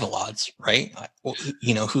survival odds, right?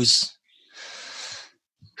 Who's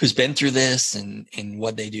been through this and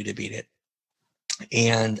what they do to beat it.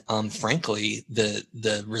 And frankly,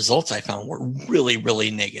 the results I found were really,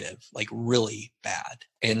 really negative, like really bad.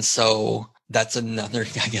 And so that's another,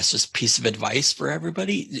 I guess, just piece of advice for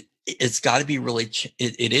everybody. It's got to be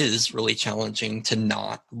it is really challenging to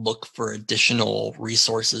not look for additional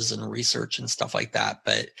resources and research and stuff like that.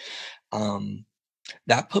 But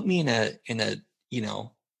that put me in a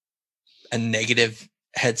a negative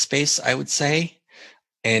headspace, I would say.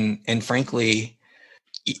 And frankly,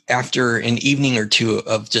 after an evening or two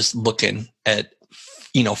of just looking at,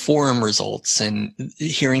 forum results and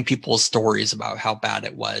hearing people's stories about how bad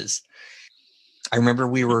it was, I remember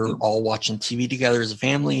we were all watching TV together as a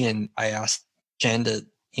family, and I asked Jen to,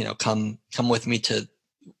 come with me to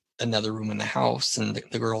another room in the house, and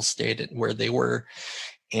the girls stayed where they were.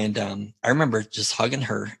 And I remember just hugging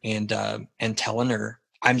her and telling her,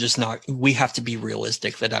 we have to be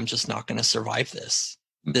realistic that I'm just not going to survive this.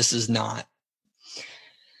 This is not,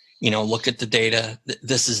 look at the data.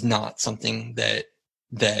 This is not something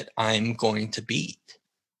that I'm going to beat.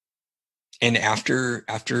 And after,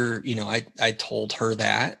 I told her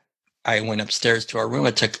that, I went upstairs to our room.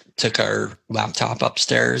 I took our laptop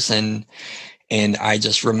upstairs, and I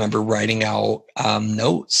just remember writing out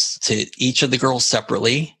notes to each of the girls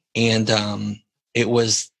separately. And it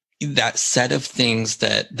was that set of things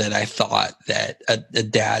that I thought that a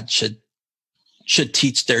dad should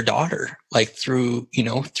teach their daughter, like through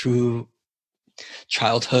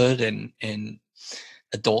childhood and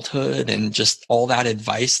adulthood, and just all that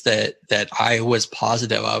advice that I was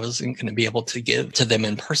positive I wasn't going to be able to give to them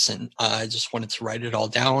in person. I just wanted to write it all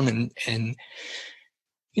down and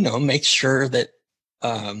make sure that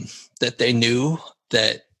that they knew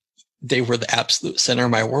that they were the absolute center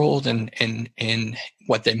of my world and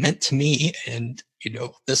what they meant to me. And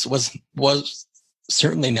this was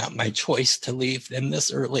certainly not my choice to leave them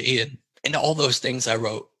this early, and all those things I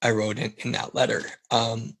wrote in that letter.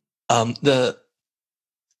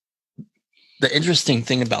 The interesting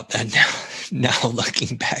thing about that now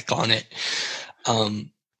looking back on it,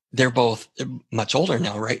 they're both much older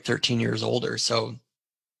now, right? 13 years older. So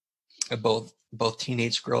both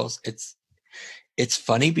teenage girls. It's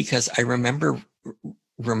funny because I remember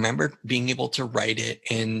being able to write it,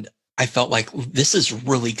 and I felt like this is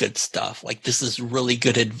really good stuff. Like, this is really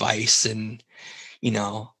good advice. And,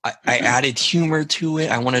 I added humor to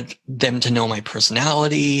it. I wanted them to know my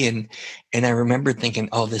personality. And I remember thinking,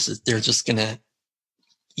 oh, they're just gonna,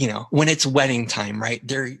 when it's wedding time, right?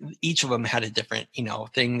 Each of them had a different,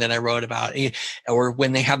 thing that I wrote about, or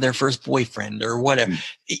when they have their first boyfriend or whatever,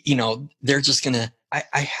 they're just gonna,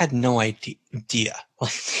 I had no idea.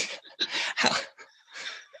 Like, how,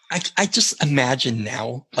 I just imagine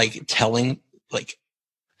now, like, telling, like,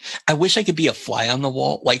 I wish I could be a fly on the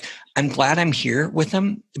wall. Like, I'm glad I'm here with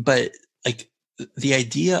them, but like the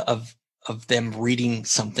idea of them reading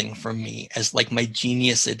something from me as like my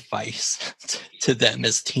genius advice to them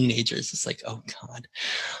as teenagers, it's like, oh God,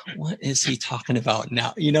 what is he talking about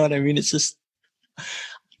now? You know what I mean? It's just,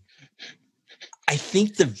 I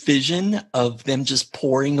think the vision of them just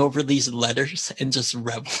poring over these letters and just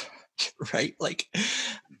revel, right? Like,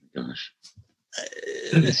 gosh.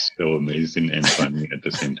 It's so amazing and funny at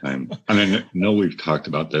the same time. I mean, I know we've talked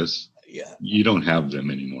about this. Yeah. You don't have them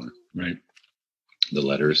anymore, right? The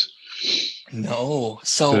letters. No.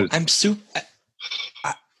 So I'm super.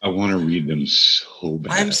 I want to read them so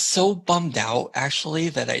bad. I'm so bummed out, actually,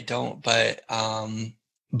 that I don't.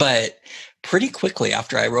 But pretty quickly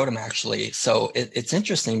after I wrote them, actually. So it's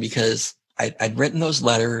interesting because I'd written those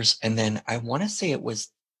letters, and then I want to say it was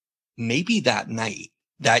maybe that night,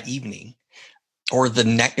 that evening, or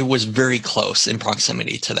it was very close in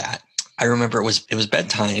proximity to that. I remember it was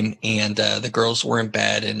bedtime, and the girls were in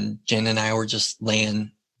bed, and Jen and I were just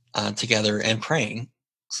laying together and praying.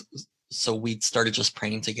 So we started just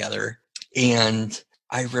praying together. And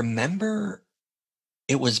I remember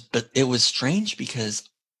it was strange because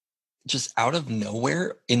just out of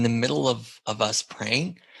nowhere, in the middle of us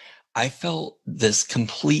praying, I felt this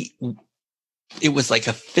complete, it was like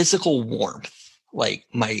a physical warmth. Like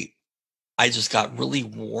I just got really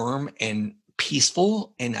warm and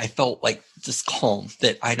peaceful, and I felt like this calm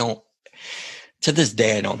that to this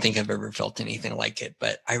day, I don't think I've ever felt anything like it.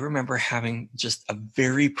 But I remember having just a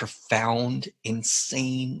very profound,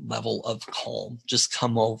 insane level of calm just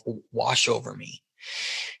wash over me.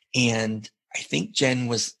 And I think Jen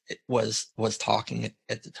was talking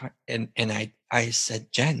at the time, and I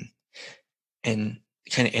said, Jen, and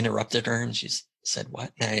kind of interrupted her, and she said,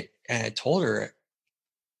 what? And I told her,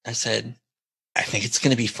 I said, I think it's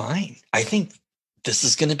going to be fine. I think this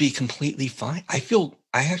is going to be completely fine. I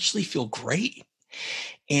actually feel great.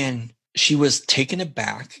 And she was taken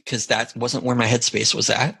aback, because that wasn't where my headspace was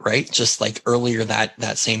at, right? Just like earlier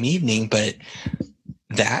that same evening. But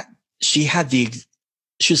that she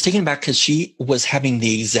was taken aback because she was having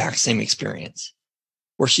the exact same experience,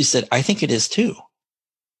 where she said, I think it is too.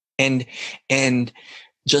 And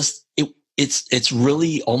just it's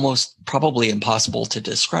really almost probably impossible to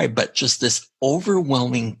describe, but just this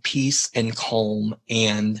overwhelming peace and calm,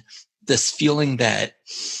 and this feeling that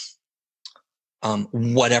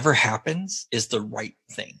whatever happens is the right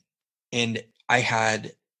thing. And I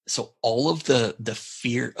had, so all of the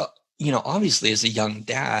fear, obviously as a young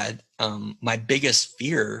dad, my biggest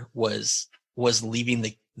fear was leaving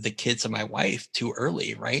the kids and my wife too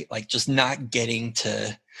early, right? Like just not getting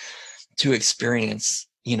to experience,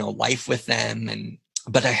 life with them.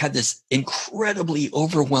 But I had this incredibly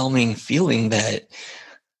overwhelming feeling that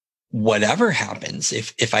whatever happens,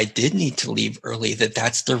 if I did need to leave early,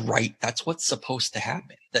 that's what's supposed to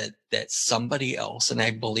happen, that somebody else, and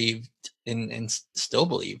I believed and still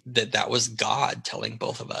believe that was God telling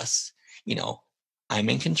both of us, I'm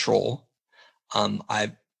in control.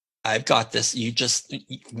 I've got this. You just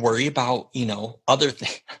worry about, other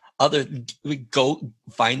things. Go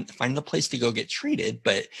find the place to go get treated,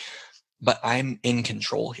 but I'm in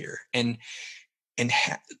control here. And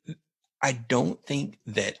I don't think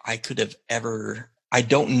that I could have ever, I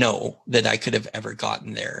don't know that I could have ever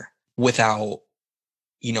gotten there without,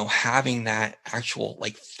 having that actual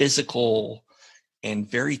like physical and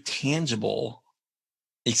very tangible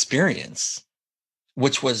experience,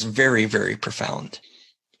 which was very, very profound.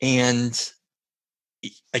 And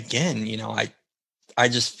again, I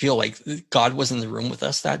just feel like God was in the room with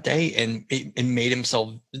us that day, and it made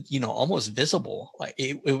himself, almost visible. Like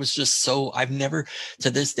it was just so, to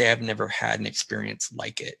this day, I've never had an experience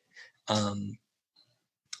like it.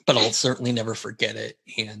 But I'll certainly never forget it.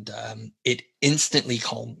 And it instantly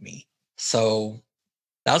calmed me. So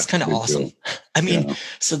that was kind of awesome. I mean, yeah.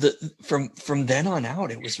 So from then on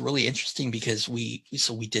out, it was really interesting, because we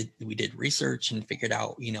did research and figured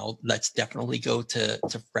out, let's definitely go to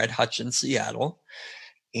Fred Hutch in Seattle,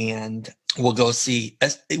 and we'll go see.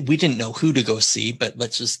 We didn't know who to go see, but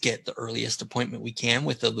let's just get the earliest appointment we can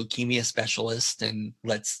with a leukemia specialist, and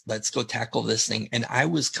let's go tackle this thing. And I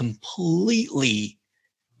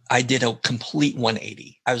did a complete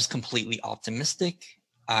 180. I was completely optimistic.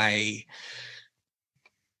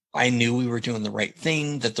 I knew we were doing the right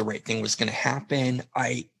thing, that the right thing was going to happen.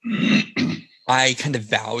 I kind of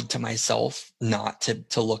vowed to myself not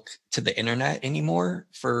to look to the internet anymore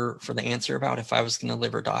for the answer about if I was going to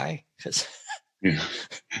live or die, because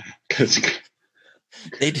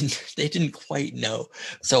they didn't quite know.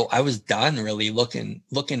 So I was done really looking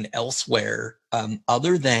elsewhere,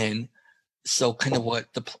 other than, so kind of what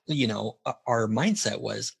our mindset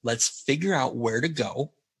was, let's figure out where to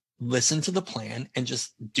go, listen to the plan, and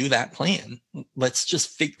just do that plan. Let's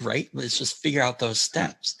just figure out those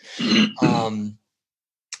steps. And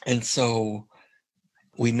so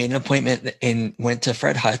we made an appointment and went to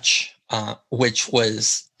Fred Hutch, which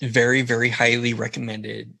was very, very highly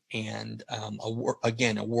recommended, and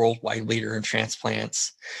again, a worldwide leader in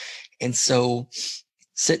transplants. And so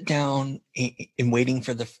sit down and waiting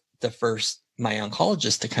for my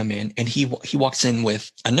oncologist to come in, and he walks in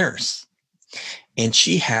with a nurse. And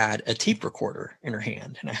she had a tape recorder in her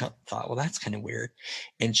hand. And I thought, well, that's kind of weird.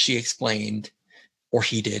 And she explained, or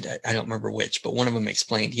he did, I don't remember which, but one of them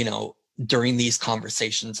explained, during these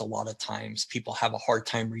conversations, a lot of times people have a hard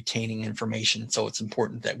time retaining information. So it's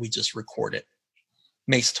important that we just record it.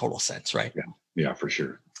 Makes total sense, right? Yeah, for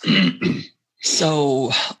sure.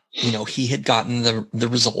 So, he had gotten the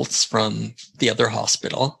results from the other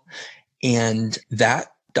hospital, and that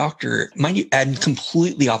doctor, mind you, I'm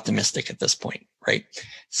completely optimistic at this point, right?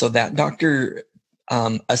 So that doctor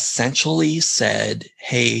essentially said,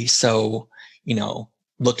 hey, so,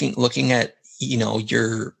 looking at,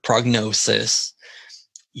 your prognosis,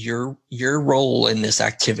 your role in this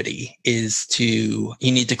activity is you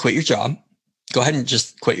need to quit your job. Go ahead and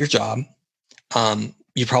just quit your job.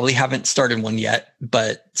 You probably haven't started one yet,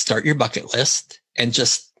 but start your bucket list and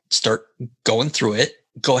just start going through it.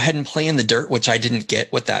 Go ahead and play in the dirt, which I didn't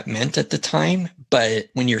get what that meant at the time. But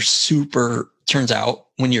when you're turns out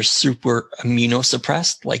when you're super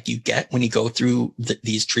immunosuppressed, like you get when you go through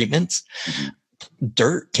these treatments,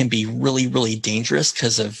 dirt can be really, really dangerous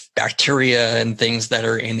because of bacteria and things that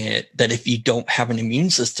are in it, that if you don't have an immune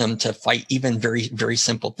system to fight even very, very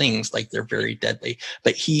simple things, like they're very deadly.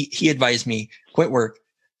 But he advised me, quit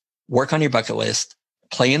work on your bucket list,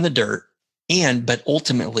 play in the dirt, but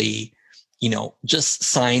ultimately, just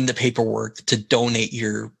sign the paperwork to donate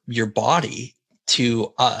your body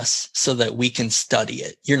to us so that we can study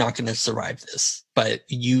it. You're not going to survive this, but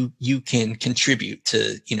you can contribute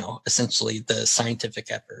to, essentially the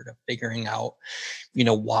scientific effort of figuring out,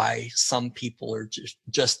 why some people are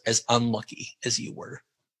just as unlucky as you were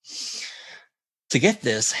to get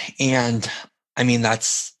this. And I mean,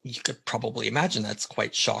 you could probably imagine that's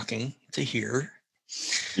quite shocking to hear.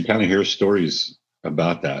 You kind of hear stories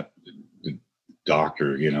about that. The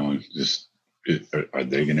doctor, just, are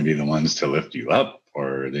they going to be the ones to lift you up,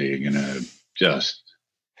 or are they going to just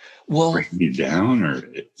bring you down, or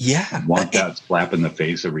want that slap in the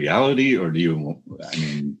face of reality, or do you,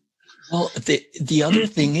 Well, the other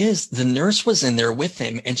thing is the nurse was in there with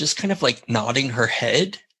him and just kind of like nodding her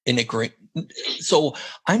head in agreement. So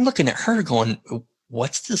I'm looking at her going,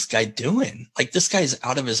 what's this guy doing? Like, this guy's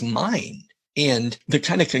out of his mind. And the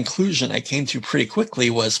kind of conclusion I came to pretty quickly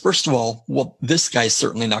was, first of all, well, this guy's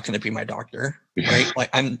certainly not going to be my doctor, right? Like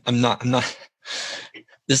I'm not,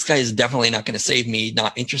 this guy is definitely not going to save me,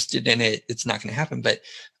 not interested in it. It's not going to happen. But,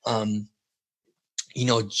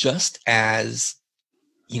 just as,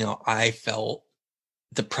 I felt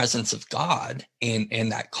the presence of God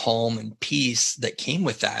and that calm and peace that came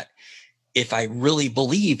with that. If I really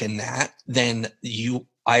believe in that, then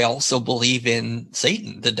I also believe in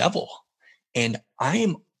Satan, the devil. And I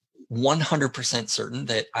am 100% certain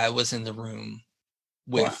that I was in the room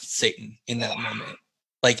with Satan in that moment.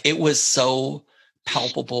 Like, it was so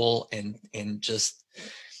palpable and just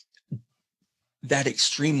that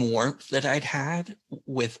extreme warmth that I'd had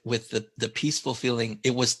with the peaceful feeling.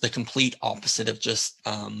 It was the complete opposite of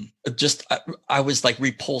I was like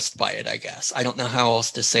repulsed by it, I guess. I don't know how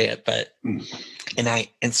else to say it, but,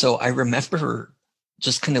 and so I remember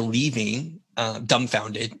just kind of leaving,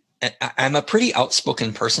 dumbfounded. I'm a pretty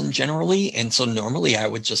outspoken person generally. And so normally I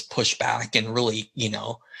would just push back and really,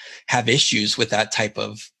 have issues with that type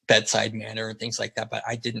of bedside manner and things like that. But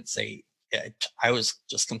I didn't say it. I was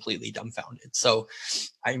just completely dumbfounded. So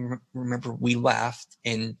I remember we left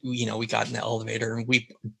and, we got in the elevator and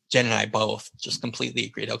Jen and I both just completely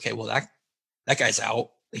agreed. Okay, well, that guy's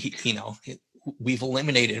out. We've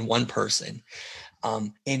eliminated one person.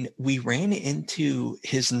 And we ran into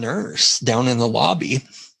his nurse down in the lobby.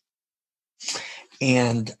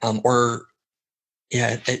 And,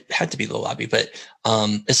 it had to be the lobby, but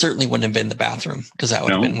it certainly wouldn't have been the bathroom, because that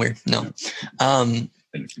would have been weird. No.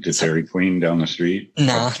 Did Dairy Queen down the street?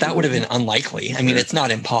 No, that would have been unlikely. I mean, it's not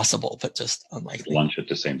impossible, but just unlikely. Lunch at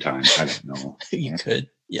the same time. I don't know. You could.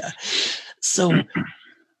 Yeah. So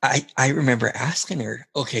I remember asking her,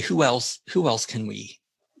 okay, who else can we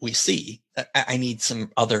see? I need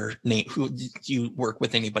some other name. Who do you work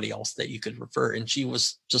with? Anybody else that you could refer? And she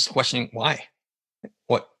was just questioning, why?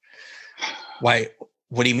 Why?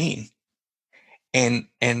 What do you mean? And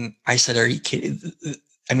I said, are you kidding?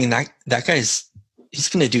 I mean, that guy's, he's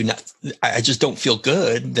going to do nothing. I just don't feel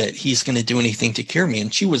good that he's going to do anything to cure me.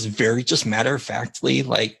 And she was very just matter of factly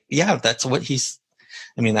like, yeah, that's what he's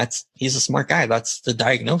a smart guy. That's the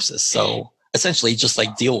diagnosis. So essentially just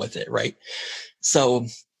like deal with it. Right. So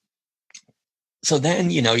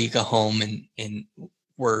then, you go home and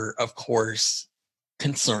we're of course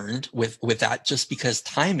concerned with that, just because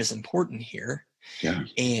time is important here. Yeah.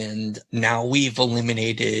 And now we've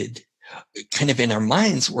eliminated, kind of in our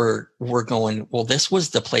minds, we're going, well, this was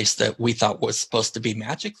the place that we thought was supposed to be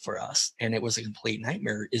magic for us, and it was a complete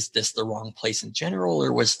nightmare. Is this the wrong place in general,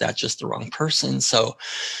 or was that just the wrong person? So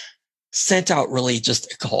sent out really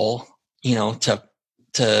just a call,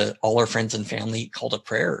 to all our friends and family, call to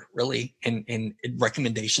prayer, really, and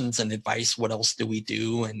recommendations and advice. What else do we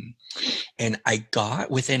do? And I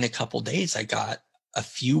got, within a couple days, I got a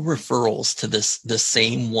few referrals to the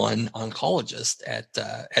same one oncologist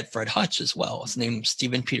at Fred Hutch as well. His name is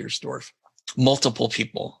Stephen Petersdorf. Multiple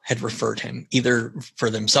people had referred him, either for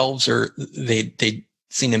themselves or they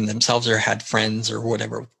seen him themselves or had friends or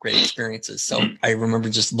whatever with great experiences. So I remember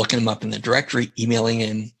just looking him up in the directory, emailing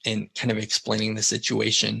him and kind of explaining the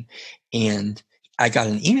situation. And I got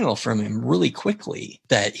an email from him really quickly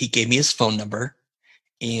that he gave me his phone number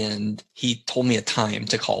and he told me a time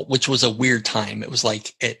to call, which was a weird time. It was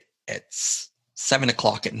like at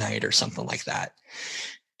 7:00 at night or something like that.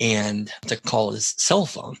 And to call his cell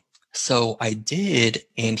phone. So I did.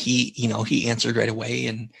 And he answered right away.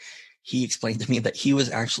 And he explained to me that he was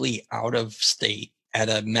actually out of state at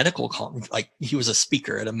a medical conference. Like he was a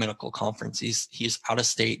speaker at a medical conference. He's out of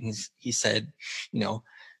state. And he said,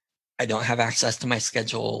 I don't have access to my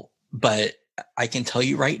schedule, but I can tell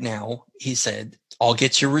you right now, he said, I'll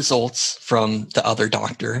get your results from the other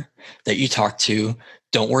doctor that you talked to.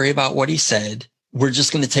 Don't worry about what he said. We're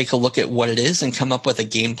just going to take a look at what it is and come up with a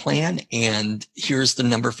game plan. And here's the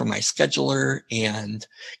number from my scheduler and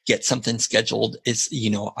get something scheduled. It's,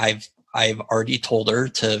 I've already told her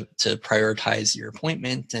to prioritize your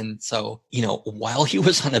appointment. And so, while he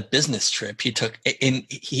was on a business trip,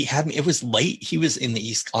 he had me, it was late. He was on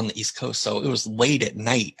the East Coast. So it was late at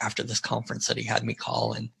night after this conference that he had me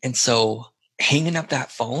call. And so hanging up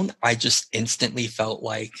that phone, I just instantly felt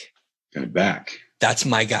like, got it back. That's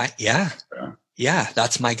my guy. Yeah,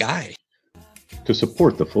 that's my guy. To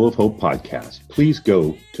support the Full of Hope podcast, please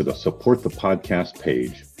go to the Support the Podcast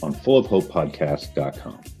page on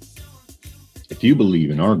fullofhopepodcast.com. If you believe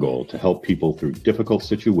in our goal to help people through difficult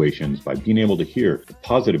situations by being able to hear the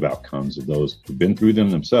positive outcomes of those who've been through them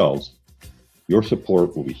themselves, your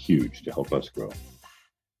support will be huge to help us grow.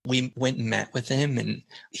 We went and met with him, and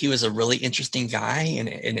he was a really interesting guy. And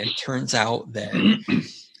it turns out that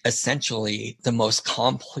essentially the most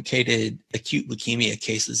complicated acute leukemia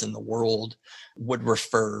cases in the world would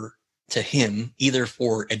refer to him either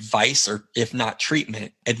for advice or, if not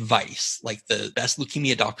treatment, advice. Like the best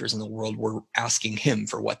leukemia doctors in the world were asking him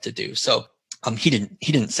for what to do. So he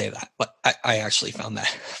didn't say that, but I actually found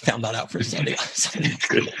that out for somebody else.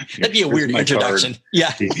 That'd be a weird introduction. Card.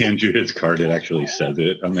 Yeah. He hands you his card. It actually says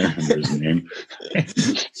it on there under his name.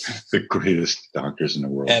 The greatest doctors in the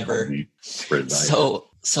world ever.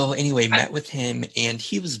 So anyway, met with him, and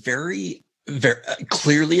he was very, very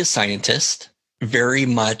clearly a scientist, very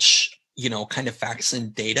much, kind of facts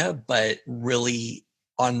and data, but really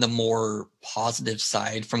on the more positive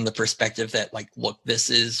side from the perspective that, like, look,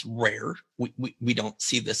 this is rare. We don't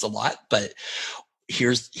see this a lot, but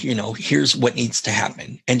here's what needs to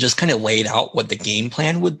happen, and just kind of laid out what the game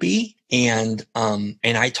plan would be. And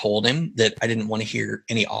I told him that I didn't want to hear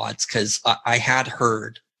any odds, because I had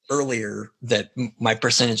heard earlier that my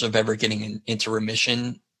percentage of ever getting into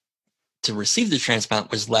remission to receive the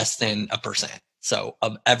transplant was less than 1%. So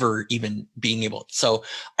of ever even being able. So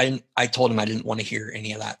I told him I didn't want to hear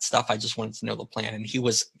any of that stuff. I just wanted to know the plan. And he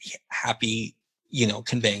was happy,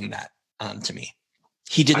 conveying that to me.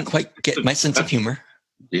 He didn't quite get my sense of humor.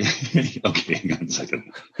 Yeah. Okay, hang on a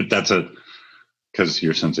second. But that's because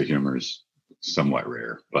your sense of humor is somewhat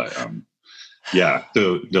rare. But yeah,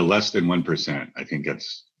 the less than 1%, I think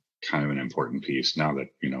that's kind of an important piece. Now that,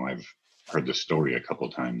 I've heard the story a couple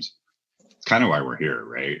of times, it's kind of why we're here,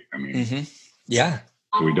 right? I mean, yeah.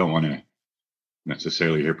 So we don't want to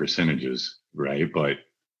necessarily hear percentages, right? But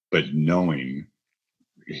knowing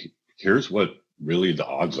here's what really the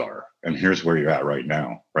odds are, and here's where you're at right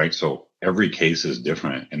now, right? So every case is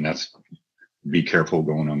different, and that's, be careful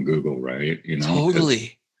going on Google, right?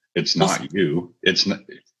 Totally. It's not you. It's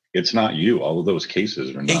not you. All of those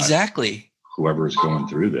cases are not exactly whoever's going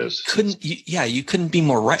through this. You couldn't be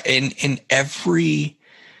more right. In every,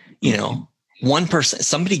 1%,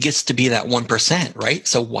 somebody gets to be that 1%, right?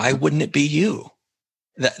 So why wouldn't it be you?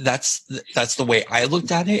 That's the way I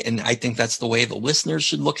looked at it. And I think that's the way the listeners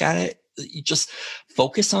should look at it. You just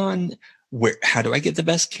focus on how do I get the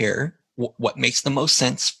best care? What makes the most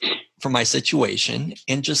sense for my situation?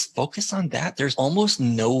 And just focus on that. There's almost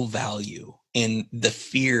no value in the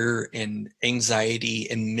fear and anxiety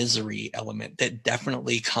and misery element that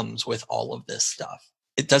definitely comes with all of this stuff.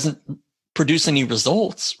 It doesn't produce any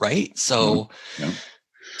results, right? So,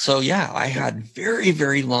 I had very,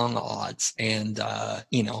 very long odds, and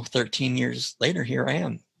 13 years later, here I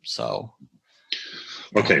am. So,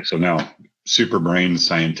 okay, so now super brain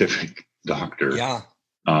scientific doctor,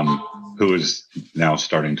 who is now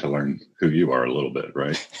starting to learn who you are a little bit,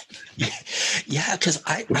 right? Yeah, because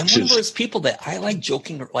I'm one of those people that I like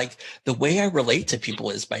joking. Like, the way I relate to people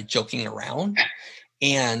is by joking around,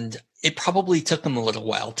 and it probably took them a little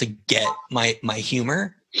while to get my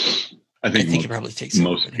humor. I think it probably takes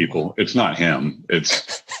most people. It's not him.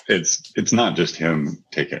 It's not just him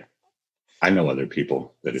taking it. I know other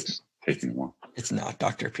people that it's taking a while. It's not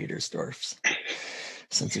Dr. Petersdorf's.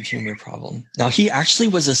 sense of humor problem. Now, he actually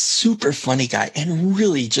was a super funny guy and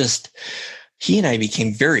really just, he and I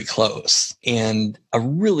became very close and a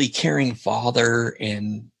really caring father.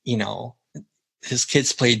 And, you know, his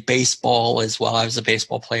kids played baseball as well. I was a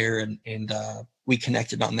baseball player and we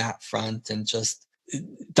connected on that front. And just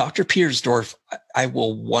Dr. Petersdorf, I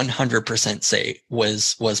will 100% say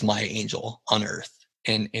was my angel on earth.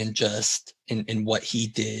 And just in what he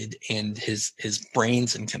did and his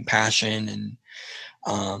brains and compassion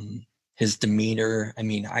and his demeanor. I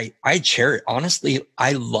mean, I cherish, honestly,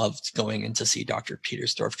 I loved going in to see Dr.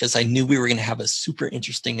 Petersdorf because I knew we were going to have a super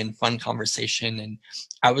interesting and fun conversation. And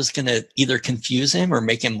I was going to either confuse him or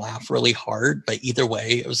make him laugh really hard. But either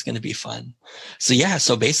way, it was going to be fun. So yeah,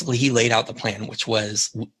 so basically he laid out the plan, which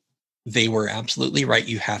was they were absolutely right.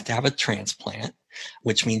 You have to have a transplant,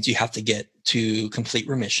 which means you have to get to complete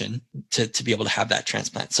remission to be able to have that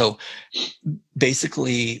transplant. So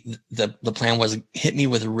basically the plan was hit me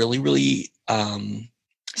with a really, really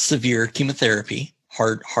severe chemotherapy,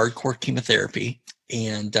 hardcore chemotherapy.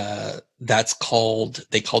 And they called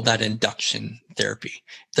that induction therapy.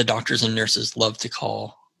 The doctors and nurses love to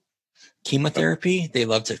call chemotherapy, they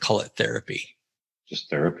love to call it therapy. Just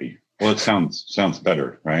therapy. Well, it sounds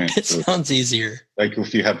better, right? It sounds easier. Like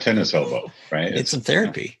if you have tennis elbow, right? It's some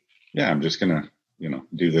therapy. Yeah, I'm just gonna,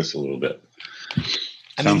 do this a little bit.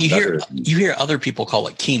 I mean, you hear other people call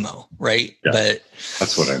it chemo, right? Yeah, but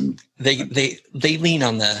that's what I'm. They lean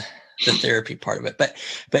on the therapy part of it, but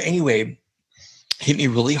anyway, hit me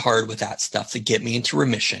really hard with that stuff to get me into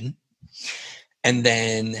remission, and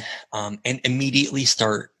then and immediately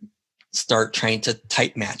start trying to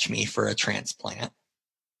type match me for a transplant.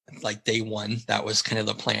 Like day one, that was kind of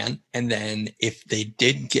the plan. And then if they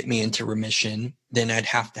did get me into remission, then I'd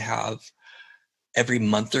have to have every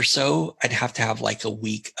month or so, I'd have to have like a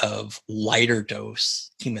week of lighter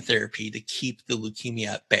dose chemotherapy to keep the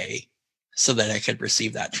leukemia at bay so that I could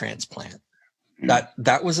receive that transplant.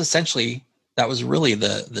 That was really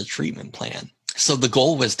the treatment plan. So the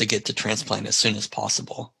goal was to get to transplant as soon as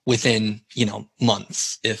possible within,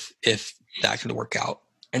 months, if that could work out.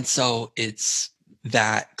 And so it's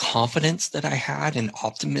that confidence that I had and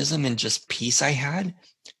optimism and just peace I had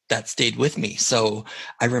that stayed with me. So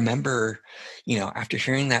I remember, after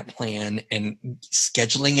hearing that plan and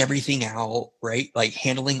scheduling everything out, right? Like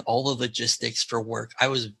handling all the logistics for work. I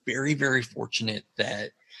was very, very fortunate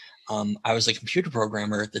that I was a computer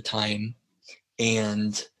programmer at the time.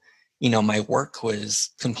 And, my work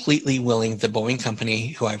was completely willing. The Boeing company,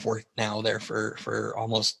 who I've worked now there for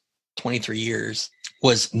almost 23 years,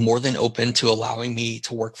 was more than open to allowing me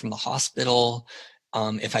to work from the hospital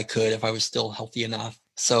if I was still healthy enough.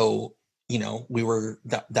 So,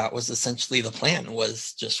 that was essentially the plan,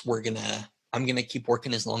 was just I'm going to keep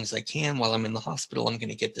working as long as I can while I'm in the hospital. I'm going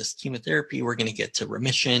to get this chemotherapy. We're going to get to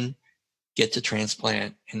remission, get to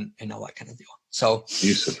transplant and all that kind of deal. So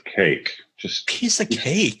piece of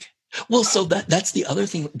cake. Well, so that's the other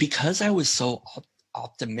thing, because I was so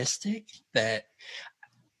optimistic that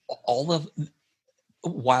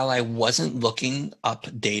while I wasn't looking up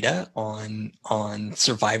data on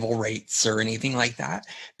survival rates or anything like that,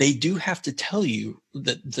 they do have to tell you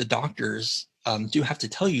that the doctors do have to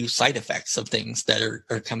tell you side effects of things that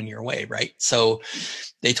are coming your way, right? So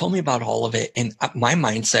they told me about all of it, and my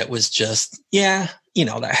mindset was just,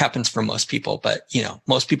 that happens for most people, but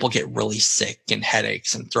most people get really sick and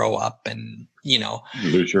headaches and throw up and you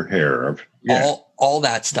lose your hair, all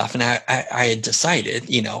that stuff. And I had decided,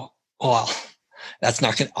 well, that's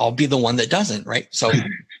not going to, I'll be the one that doesn't. Right. So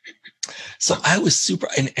I was super,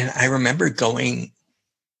 and I remember going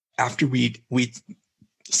after we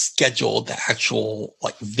scheduled the actual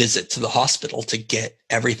visit to the hospital to get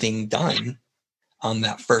everything done on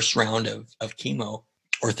that first round of chemo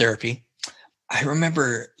or therapy. I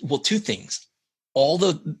remember, two things. All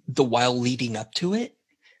the while leading up to it,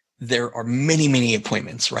 there are many, many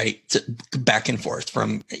appointments, right? Back and forth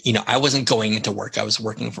from, I wasn't going into work. I was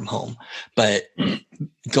working from home, but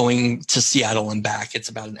going to Seattle and back, it's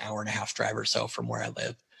about an hour and a half drive or so from where I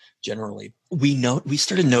live. Generally, we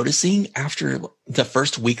started noticing after the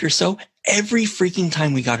first week or so, every freaking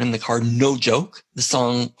time we got in the car, no joke, the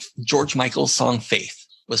song, George Michael's song Faith,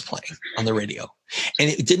 was playing on the radio. And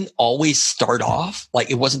it didn't always start off,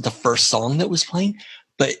 it wasn't the first song that was playing,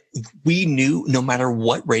 but we knew no matter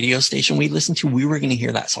what radio station we listened to, we were going to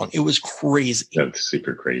hear that song. It was crazy. That's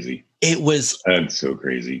super crazy. That's so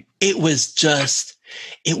crazy. It was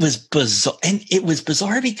bizarre. And it was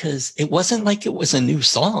bizarre because it wasn't like it was a new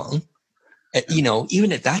song.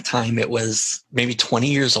 Even at that time, it was maybe 20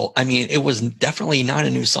 years old. I mean, it was definitely not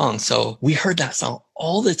a new song. So we heard that song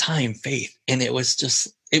all the time, Faith. And it was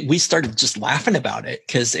just, we started just laughing about it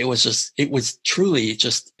because it was truly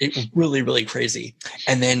just, it was really, really crazy.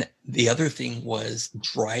 And then the other thing was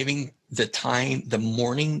driving the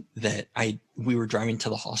morning that we were driving to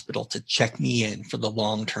the hospital to check me in for the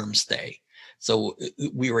long-term stay. So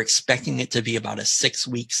we were expecting it to be about a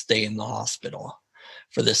 6-week stay in the hospital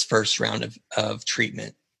for this first round of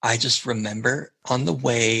treatment. I just remember on the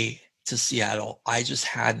way to Seattle, I just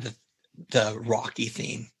had the Rocky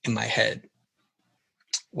theme in my head.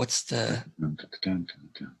 What's the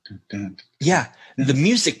the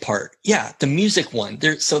music part? Yeah, the music one.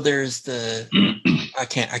 There's the I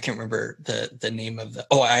can't remember the name of the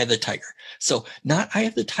Eye of the Tiger. So not Eye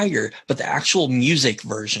of the Tiger, but the actual music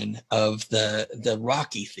version of the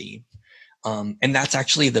Rocky theme. And that's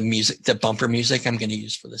actually the bumper music I'm going to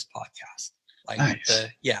use for this podcast. Like nice.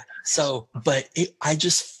 So, but I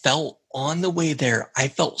just felt on the way there, I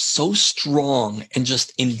felt so strong and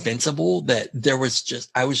just invincible that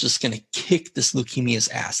I was just going to kick this leukemia's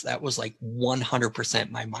ass. That was like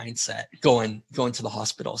 100% my mindset going to the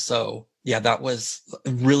hospital. So yeah, that was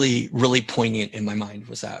really, really poignant in my mind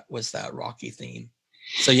was that Rocky theme.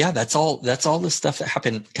 So yeah, that's all the stuff that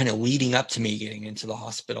happened kind of leading up to me getting into the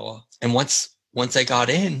hospital. And once I got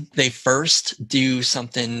in, they first do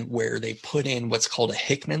something where they put in what's called a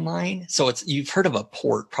Hickman line. So you've heard of a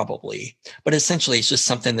port probably, but essentially it's just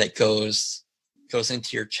something that goes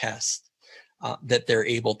into your chest that they're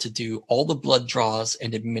able to do all the blood draws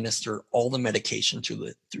and administer all the medication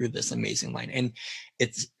through this amazing line. And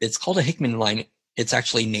it's called a Hickman line. It's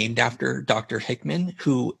actually named after Dr. Hickman,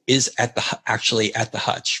 who is actually at the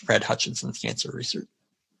Hutch, Fred Hutchinson's Cancer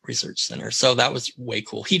Research Center. So that was way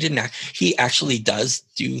cool. He actually does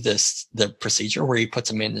do the procedure where he puts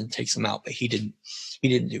them in and takes them out, but he didn't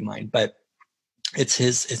do mine, but it's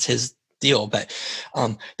his deal. But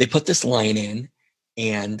they put this line in,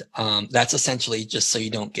 and that's essentially just so you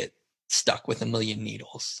don't get stuck with a million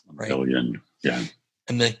needles, right? Yeah.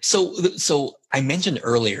 And then, so I mentioned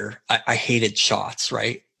earlier, I hated shots,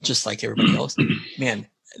 right? Just like everybody else. Man,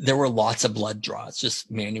 there were lots of blood draws, just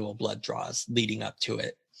manual blood draws leading up to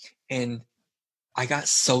it. And I got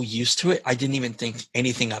so used to it, I didn't even think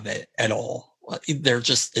anything of it at all.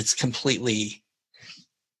 It's completely,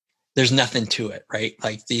 there's nothing to it, right?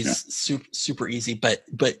 Like these super easy, but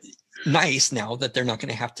nice now that they're not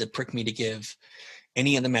going to have to prick me to give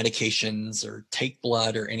any of the medications or take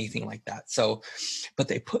blood or anything like that. So, but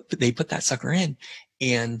they put that sucker in,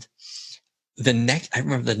 and I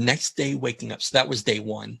remember the next day waking up. So that was day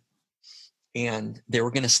 1. And they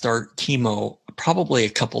were going to start chemo probably a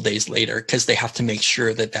couple days later because they have to make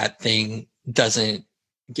sure that thing doesn't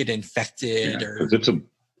get infected. Because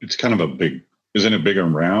it's kind of a big, isn't it big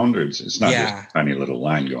and round, or it's not just a tiny little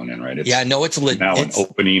line going in, right? It's now an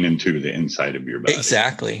opening into the inside of your body.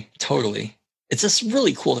 Exactly. Totally. It's this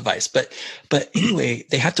really cool device, but anyway,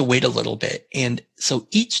 they have to wait a little bit. And so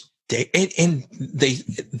each day, and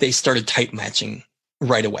they started type matching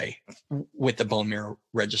right away with the bone marrow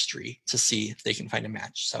registry to see if they can find a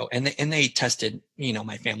match. So, and they tested,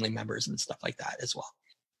 my family members and stuff like that as well.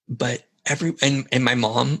 But and my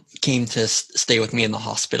mom came to stay with me in the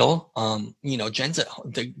hospital. Jen's at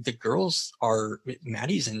home. The girls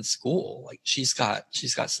Maddie's in school. Like she's got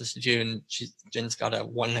stuff to do, and Jen's got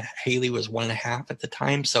Haley was 1.5 at the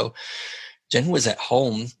time. So Jen was at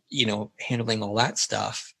home, handling all that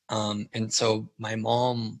stuff. And so my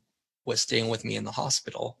mom was staying with me in the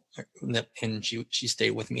hospital, and she stayed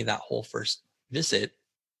with me that whole first visit.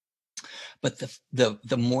 But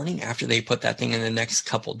the morning after they put that thing in, the next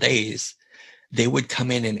couple days, they would come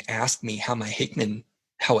in and ask me how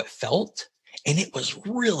it felt. And it was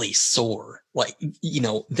really sore, like,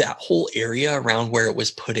 that whole area around where it was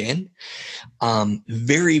put in,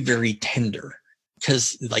 very, very tender.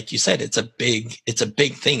 Because like you said, it's a big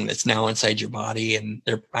thing that's now inside your body. And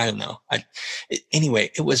I don't know. Anyway,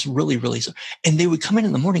 it was really, really sore. And they would come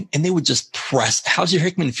in the morning and they would just press, how's your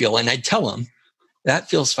Hickman feel? And I'd tell them,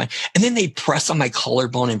 that feels fine. And then they'd press on my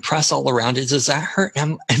collarbone and press all around it. Does that hurt?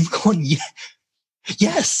 And I'm going, yeah.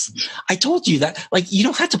 Yes, I told you that. Like, you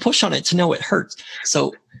don't have to push on it to know it hurts.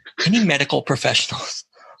 So any medical professionals,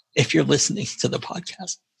 if you're listening to the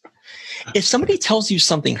podcast, if somebody tells you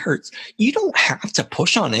something hurts, you don't have to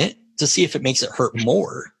push on it to see if it makes it hurt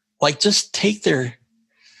more. Like, just take their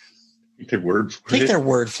word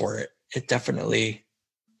for it. It definitely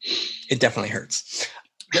hurts.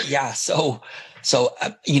 But yeah, so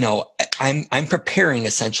I'm preparing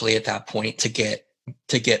essentially at that point to get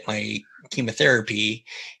my chemotherapy.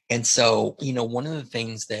 And so, one of the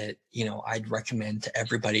things that, I'd recommend to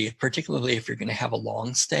everybody, particularly if you're going to have a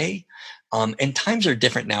long stay, and times are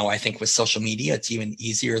different now, I think with social media, it's even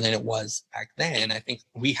easier than it was back then. I think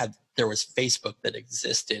there was Facebook that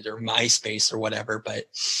existed, or MySpace or whatever, but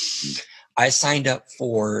I signed up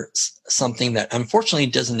for something that unfortunately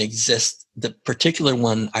doesn't exist. The particular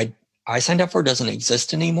one I signed up for doesn't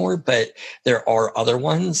exist anymore, but there are other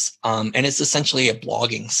ones. And it's essentially a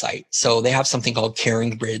blogging site. So they have something called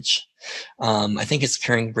Caring Bridge. I think it's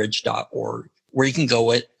caringbridge.org, where you can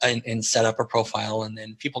go and set up a profile, and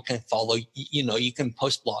then people can follow, you can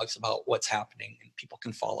post blogs about what's happening, and people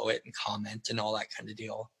can follow it and comment and all that kind of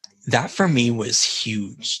deal. That for me was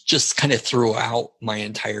huge, just kind of throughout my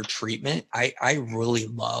entire treatment. I really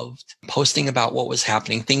loved posting about what was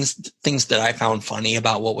happening, things that I found funny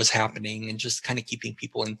about what was happening, and just kind of keeping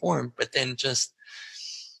people informed, but then just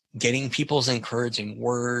getting people's encouraging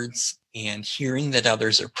words and hearing that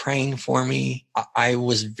others are praying for me. I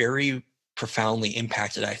was very profoundly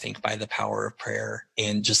impacted, I think, by the power of prayer,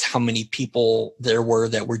 and just how many people there were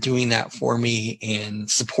that were doing that for me and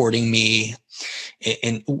supporting me.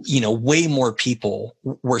 And, way more people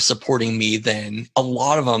were supporting me than a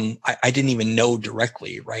lot of them I didn't even know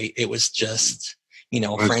directly, right? It was just,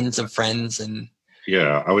 friends of friends. And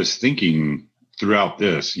yeah, I was thinking throughout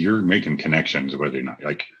this, you're making connections, whether or not,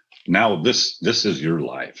 like, now this is your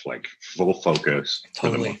life, like full focus for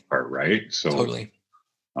the most part, right? So totally.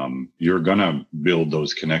 You're gonna build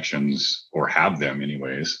those connections, or have them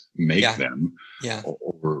anyways, make them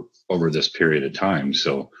over this period of time.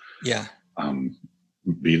 So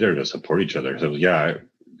be there to support each other. So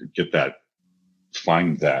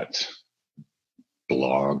find that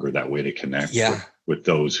blog or that way to connect with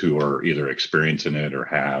those who are either experiencing it or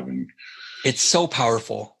have. And it's so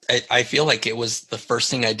powerful. I feel like it was the first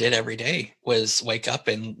thing I did every day was wake up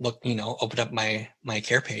and look, open up my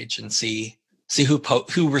care page and see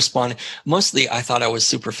who responded. Mostly I thought I was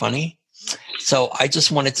super funny, so I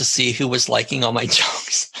just wanted to see who was liking all my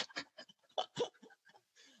jokes.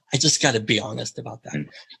 I just got to be honest about that.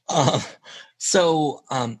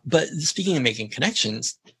 But speaking of making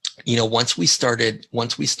connections, once we started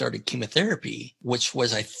chemotherapy, which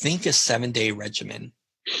was, I think, a 7-day regimen,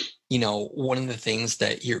 one of the things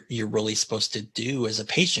that you're really supposed to do as a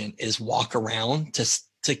patient is walk around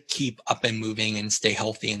to keep up and moving and stay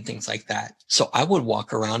healthy and things like that. So I would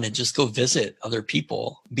walk around and just go visit other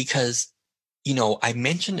people, because I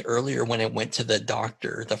mentioned earlier when I went to the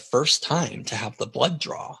doctor the first time to have the blood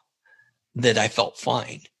draw that I felt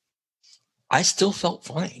fine. I still felt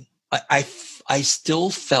fine. I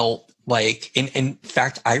still felt like, in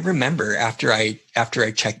fact, I remember after I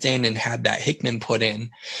checked in and had that Hickman put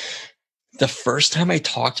in, the first time I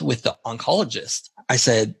talked with the oncologist, I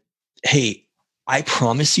said, "Hey, I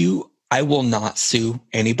promise you, I will not sue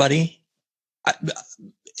anybody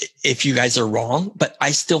if you guys are wrong, but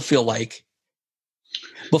I still feel like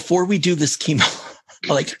before we do this chemo,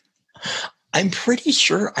 like, I'm pretty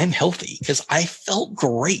sure I'm healthy, because I felt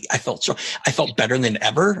great. I felt strong. I felt better than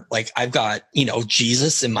ever. Like, I've got,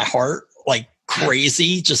 Jesus in my heart, like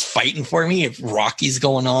crazy, just fighting for me. If Rocky's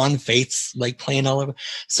going on, Faith's like playing all over.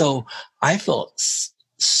 So I felt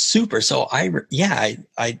super. So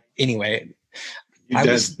anyway. You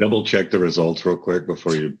just double check the results real quick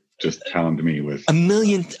before you just hound me with a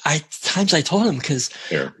million times. I told him, because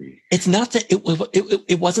therapy. It's not that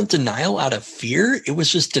it wasn't denial out of fear. It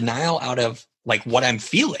was just denial out of like what I'm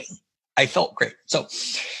feeling. I felt great. So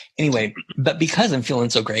anyway, but because I'm feeling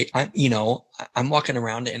so great, I'm walking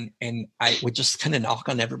around and I would just kind of knock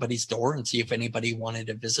on everybody's door and see if anybody wanted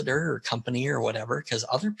a visitor or company or whatever, because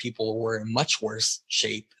other people were in much worse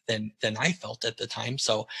shape than I felt at the time.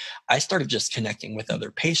 So I started just connecting with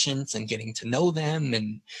other patients and getting to know them,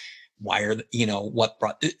 and what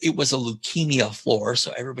brought it was a leukemia floor.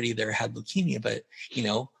 So everybody there had leukemia, but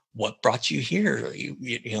what brought you here?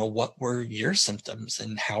 What were your symptoms,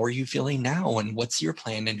 and how are you feeling now? And what's your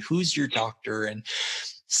plan, and who's your doctor? And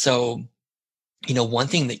so, one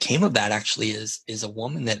thing that came of that actually is a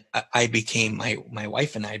woman that I became, my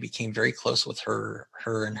wife and I became very close with her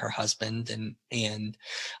and her husband, and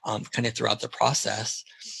kind of throughout the process.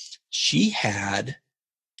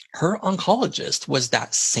 Her oncologist was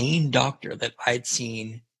that same doctor that I'd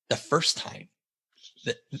seen the first time.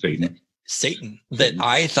 Satan that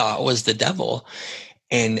I thought was the devil.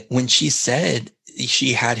 And when she said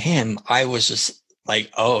she had him, I was just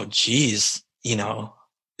like, oh, geez,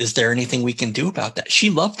 is there anything we can do about that? She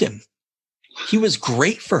loved him. He was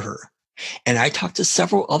great for her. And I talked to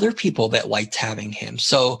several other people that liked having him.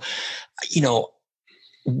 So,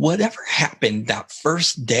 whatever happened that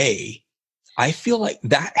first day, I feel like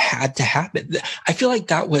that had to happen. I feel like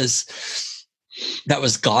that was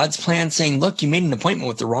God's plan saying, look, you made an appointment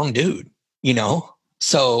with the wrong dude,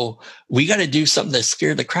 so we got to do something to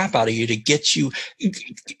scare the crap out of you to get you.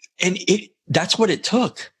 And that's what it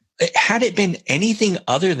took. Had it been anything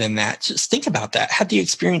other than that, just think about that. Had the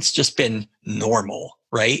experience just been normal,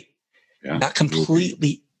 right? Yeah. Not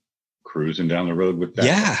completely cruising down the road with that.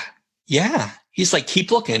 Yeah. Yeah. He's like,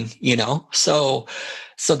 keep looking, so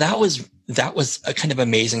that was kind of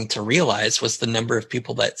amazing to realize, was the number of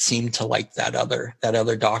people that seemed to like that other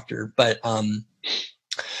doctor. But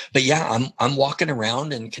yeah, I'm walking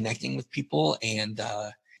around and connecting with people. And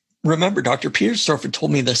remember, Dr. Petersdorf had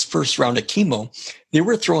told me this first round of chemo, they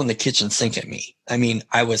were throwing the kitchen sink at me. I mean,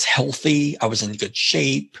 I was healthy. I was in good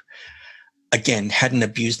shape. Again, hadn't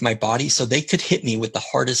abused my body, so they could hit me with the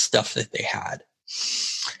hardest stuff that they had.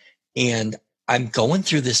 And I'm going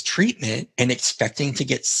through this treatment and expecting to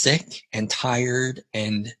get sick and tired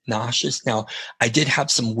and nauseous. Now, I did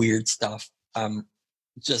have some weird stuff,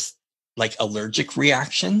 just like allergic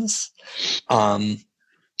reactions. I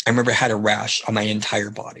remember I had a rash on my entire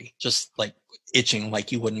body, just like itching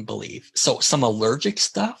like you wouldn't believe. So some allergic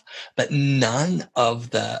stuff, but none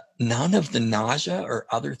of the nausea or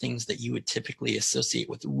other things that you would typically associate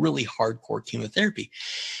with really hardcore chemotherapy.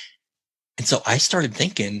 And so I started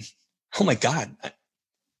thinking, oh my God,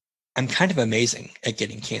 I'm kind of amazing at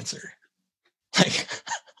getting cancer.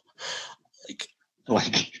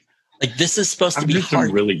 Like this is supposed to be hard.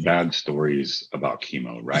 Some really bad stories about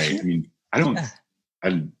chemo, right? I mean,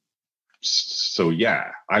 so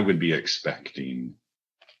yeah, I would be expecting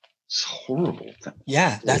horrible things.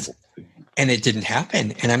 Yeah, and it didn't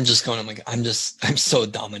happen. And I'm just going, I'm so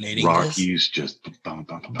dominating. Rockies this. Just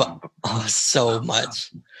so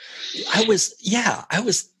much.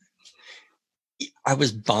 I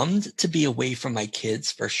was bummed to be away from my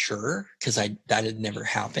kids for sure, because that had never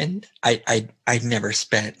happened. I'd never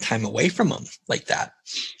spent time away from them like that.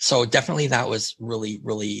 So definitely that was really,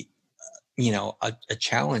 really, a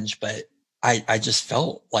challenge. But I just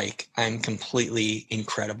felt like I'm completely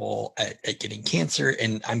incredible at getting cancer,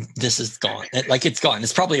 and this is gone. It's gone.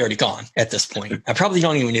 It's probably already gone at this point. I probably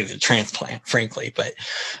don't even need a transplant, frankly. But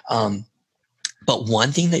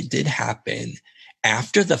one thing that did happen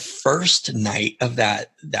after the first night of that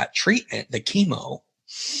treatment, the chemo,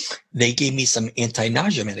 they gave me some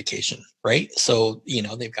anti-nausea medication, right? So,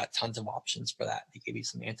 they've got tons of options for that. They gave me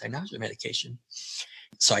some anti-nausea medication.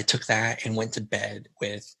 So I took that and went to bed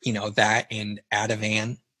with, that and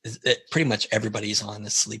Ativan. Pretty much everybody's on a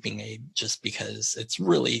sleeping aid, just because it's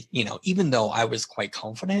really, even though I was quite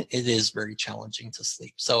confident, it is very challenging to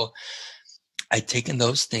sleep. So I'd taken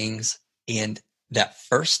those things, and that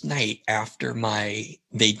first night after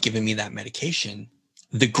they'd given me that medication,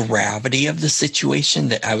 the gravity of the situation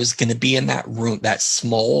that I was going to be in that room, that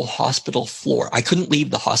small hospital floor, I couldn't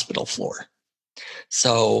leave the hospital floor.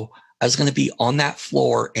 So I was going to be on that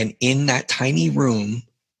floor and in that tiny room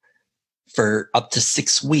for up to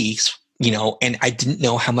 6 weeks, and I didn't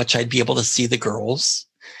know how much I'd be able to see the girls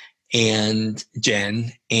and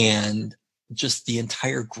Jen, and just the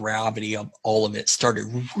entire gravity of all of it started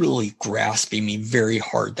really grasping me very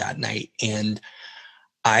hard that night. And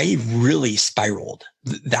I really spiraled.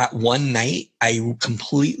 That one night, I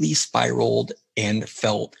completely spiraled and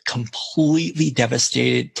felt completely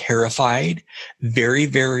devastated, terrified, very,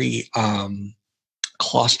 very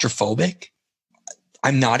claustrophobic.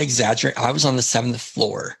 I'm not exaggerating. I was on the 7th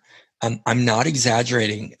floor. I'm not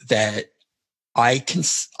exaggerating that I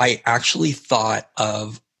actually thought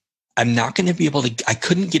of, I'm not going to be able to, I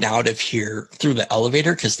couldn't get out of here through the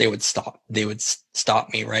elevator because they would stop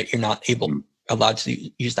me, right? You're not allowed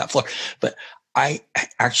to use that floor. But I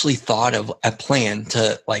actually thought of a plan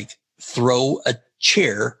to throw a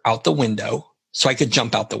chair out the window so I could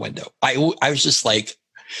jump out the window. I was just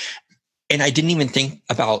and I didn't even think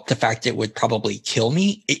about the fact it would probably kill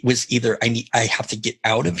me. It was either I have to get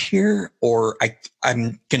out of here, or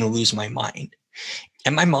I'm going to lose my mind.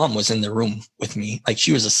 And my mom was in the room with me.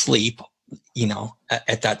 She was asleep,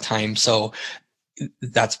 at that time. So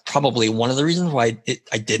that's probably one of the reasons why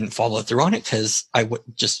I didn't follow through on it, because I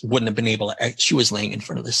wouldn't have been able to. She was laying in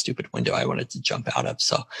front of this stupid window I wanted to jump out of.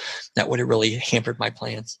 So that would have really hampered my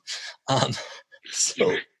plans.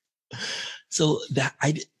 So that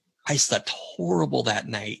I slept horrible that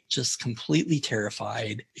night, just completely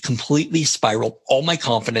terrified, completely spiraled. All my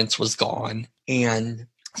confidence was gone. And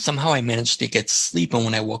somehow I managed to get sleep. And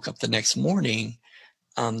when I woke up the next morning,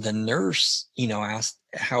 the nurse, asked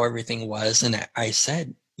how everything was. And I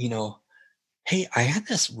said, hey, I had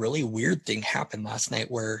this really weird thing happen last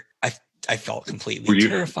night where I felt completely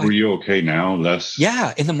terrified. Were you okay now? Less?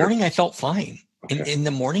 Yeah. In the morning, I felt fine. Okay. In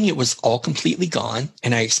the morning, it was all completely gone.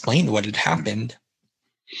 And I explained what had happened.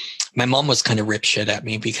 My mom was kind of rip shit at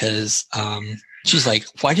me because she's like,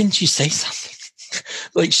 why didn't you say something?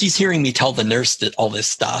 Like, she's hearing me tell the nurse that all this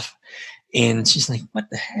stuff. And she's like, what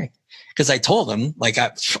the heck? Because I told him, like,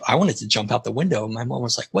 I wanted to jump out the window. My mom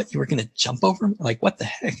was like, what? You were going to jump over him? Like, what the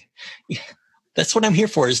heck? Yeah, that's what I'm here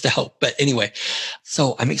for, is to help. But anyway,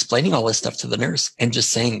 so I'm explaining all this stuff to the nurse and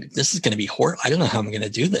just saying, this is going to be horrible. I don't know how I'm going to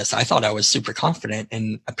do this. I thought I was super confident,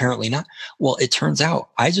 and apparently not. Well, it turns out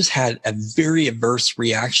I just had a very adverse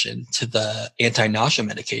reaction to the anti-nausea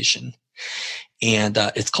medication. And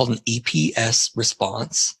it's called an EPS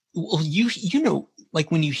response. Well, you know, like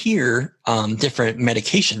when you hear different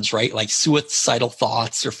medications, right? Like suicidal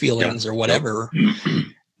thoughts or feelings or whatever.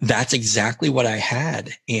 That's exactly what I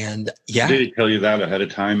had. And yeah. Did they tell you that ahead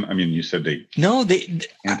of time? I mean, you said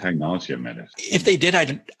anti-nausea medicine. If they did, I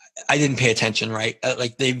didn't pay attention, right?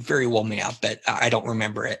 Like they very well may have, but I don't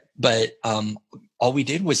remember it. But all we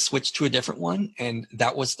did was switch to a different one. And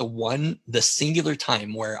that was the singular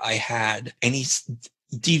time where I had any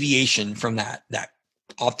deviation from that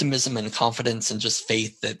optimism and confidence and just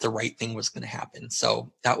faith that the right thing was going to happen.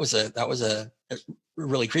 So that was a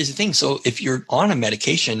really crazy thing. So if you're on a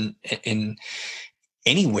medication in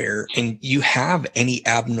anywhere and you have any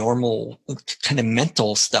abnormal kind of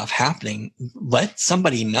mental stuff happening, let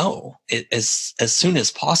somebody know as soon as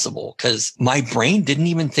possible, because my brain didn't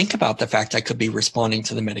even think about the fact I could be responding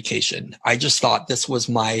to the medication. I just thought this was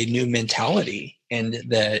my new mentality, and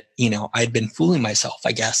that, I'd been fooling myself,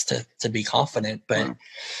 I guess, to be confident. But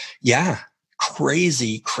yeah,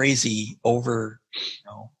 crazy over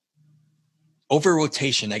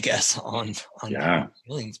rotation, I guess, on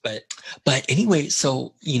feelings. But anyway,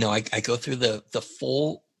 so, I go through the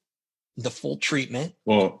full treatment.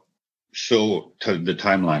 Well, so to the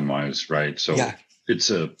timeline wise, right? So it's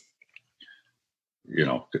so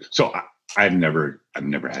I've never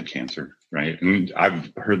had cancer, right? And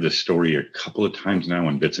I've heard this story a couple of times now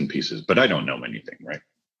in bits and pieces, but I don't know anything, right?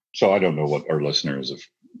 So I don't know what our listeners,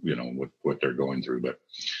 what they're going through, but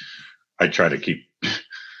I try to keep.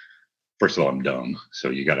 First of all, I'm dumb,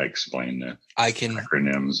 so you got to explain the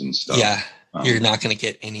acronyms and stuff. Yeah, you're not going to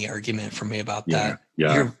get any argument from me about that.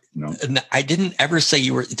 Yeah, no. I didn't ever say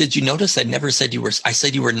you were. Did you notice? I never said you were. I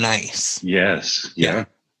said you were nice. Yes. Yeah.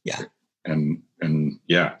 And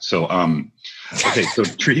yeah. So okay. So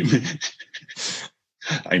treatment.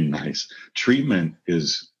 I'm nice. Treatment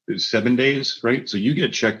is 7 days, right? So you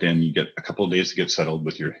get checked in. You get a couple of days to get settled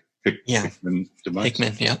with your Hickman device.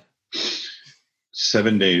 Hickman, yeah.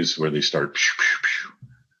 7 days where they start.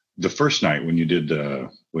 The first night when you did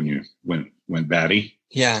when you went batty.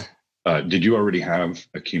 Yeah. Did you already have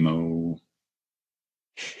a chemo?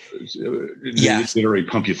 Yeah. Did it already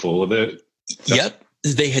pump you full of it? Yep.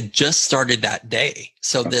 They had just started that day.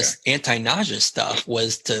 So this anti-nausea stuff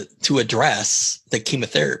was to address the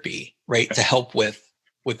chemotherapy, right? To help with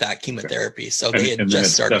that chemotherapy. So they had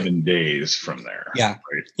just started 7 days from there. Yeah.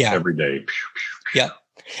 Right? Yeah. Every day. Yep.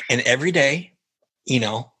 And every day,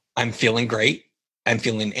 I'm feeling great. I'm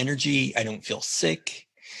feeling energy. I don't feel sick.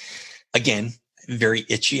 Again, very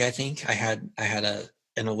itchy. I think I had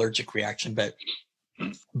an allergic reaction, but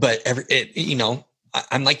I'm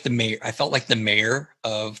like the mayor. I felt like the mayor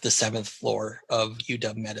of the 7th floor of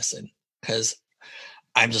UW Medicine, because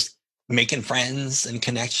I'm just making friends and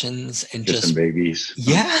connections and just babies.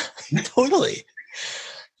 Yeah, totally.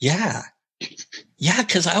 Yeah. Yeah,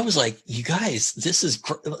 because I was like, you guys,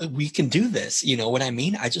 we can do this. You know what I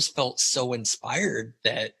mean? I just felt so inspired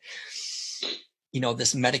that,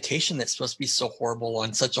 this medication that's supposed to be so horrible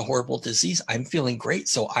on such a horrible disease, I'm feeling great.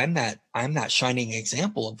 So I'm that shining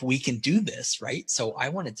example of we can do this, right? So I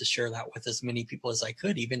wanted to share that with as many people as I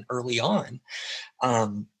could, even early on.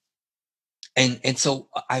 And so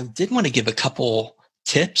I did want to give a couple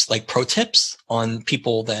tips, like pro tips on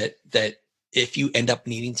people that if you end up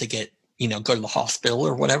needing to get, go to the hospital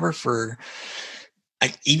or whatever for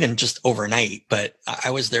even just overnight, but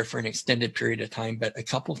I was there for an extended period of time. But a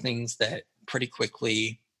couple things that pretty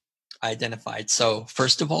quickly identified. So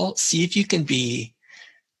first of all, see if you can be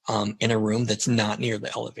in a room that's not near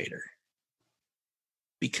the elevator,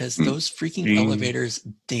 because those freaking elevators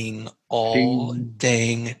ding all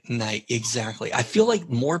dang night. Exactly. I feel like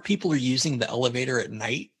more people are using the elevator at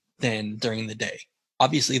night than during the day.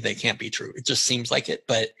 Obviously, they can't be true. It just seems like it,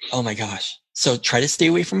 but oh my gosh. So try to stay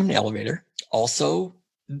away from an elevator. Also,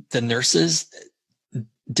 the nurses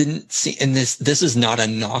didn't see, and this is not a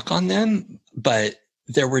knock on them, but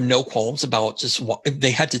there were no qualms about they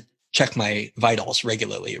had to check my vitals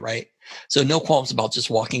regularly, right? So no qualms about just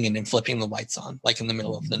walking in and flipping the lights on, like in the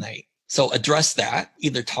middle of the night. So address that,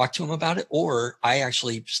 either talk to him about it, or I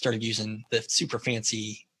actually started using the super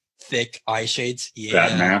fancy thick eye shades.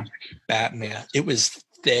 Yeah. Batman. It was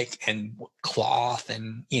thick and cloth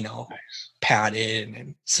and, padded.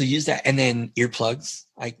 And so use that. And then earplugs.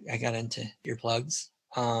 I got into earplugs.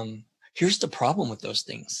 Here's the problem with those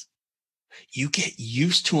things. You get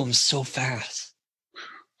used to them so fast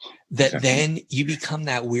that then you become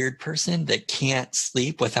that weird person that can't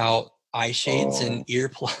sleep without eye shades and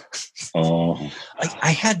earplugs.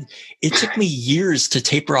 It took me years to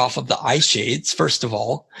taper off of the eye shades, first of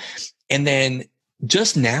all. And then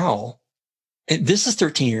just now, and this is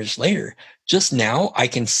 13 years later, just now I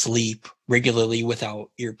can sleep regularly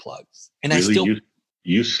without earplugs. And really?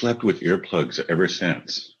 You slept with earplugs ever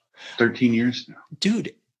since 13 years now?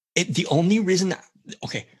 Dude, the only reason,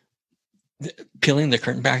 peeling the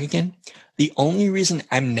curtain back again, the only reason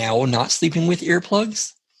I'm now not sleeping with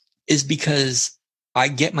earplugs is because I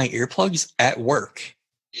get my earplugs at work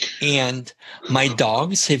and my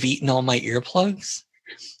dogs have eaten all my earplugs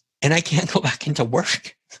and I can't go back into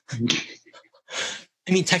work.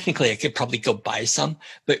 I mean, technically I could probably go buy some,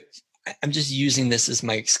 but I'm just using this as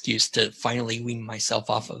my excuse to finally wean myself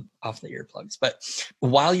off the earplugs. But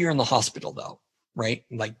while you're in the hospital though, right?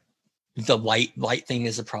 Like the light thing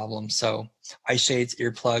is a problem. So eye shades,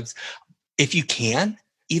 earplugs. If you can,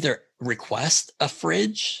 either request a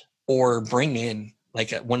fridge or bring in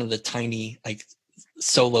like one of the tiny like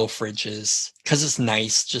solo fridges, because it's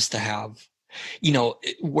nice just to have.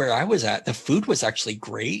 Where I was at, the food was actually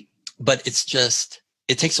great, but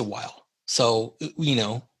it takes a while. So,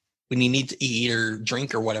 when you need to eat or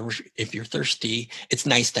drink or whatever, if you're thirsty, it's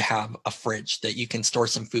nice to have a fridge that you can store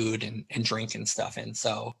some food and drink and stuff in.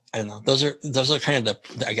 So I don't know. Those are kind of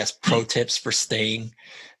the I guess, pro tips for staying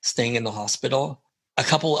in the hospital. A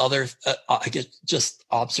couple other, I guess, just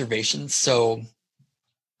observations. So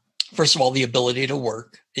first of all, the ability to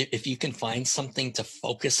work. If you can find something to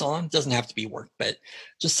focus on, doesn't have to be work, but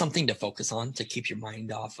just something to focus on to keep your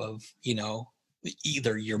mind off of,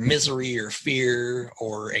 either your misery or fear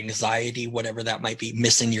or anxiety, whatever that might be.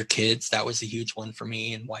 Missing your kids, that was a huge one for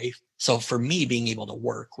me and wife. So for me, being able to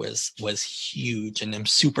work was huge, and I'm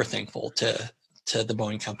super thankful to the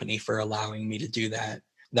Boeing company for allowing me to do that.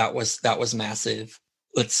 That was massive.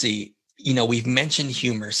 Let's see, we've mentioned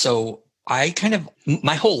humor. So I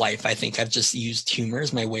my whole life, I think I've just used humor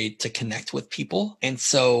as my way to connect with people. And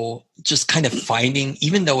so just kind of finding,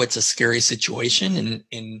 even though it's a scary situation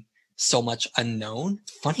and so much unknown,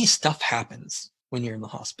 funny stuff happens when you're in the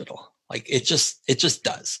hospital. Like it just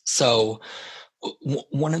does. So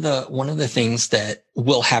one of the things that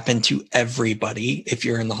will happen to everybody if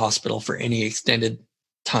you're in the hospital for any extended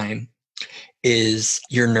time is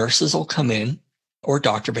your nurses will come in, or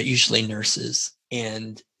doctor, but usually nurses.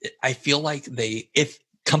 And I feel like if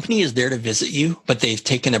company is there to visit you, but they've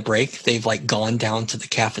taken a break, they've like gone down to the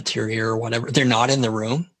cafeteria or whatever, they're not in the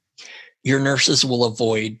room, your nurses will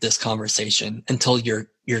avoid this conversation until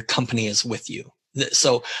your company is with you.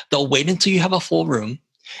 So they'll wait until you have a full room,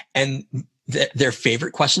 and their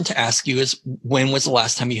favorite question to ask you is, when was the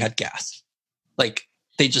last time you had gas? Like,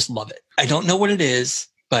 they just love it. I don't know what it is,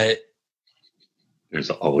 but there's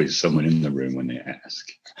always someone in the room when they ask.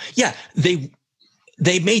 Yeah, they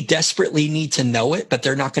may desperately need to know it, but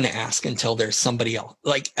they're not going to ask until there's somebody else.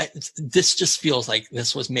 Like, this just feels like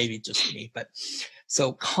this was maybe just me, but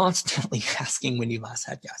so constantly asking when you last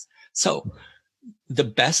had gas. So the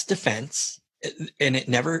best defense, and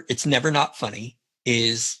it's never not funny,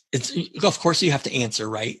 is of course you have to answer,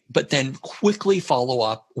 right? But then quickly follow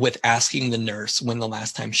up with asking the nurse when the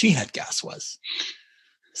last time she had gas was.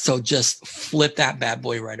 So just flip that bad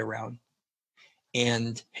boy right around.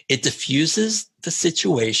 And it diffuses the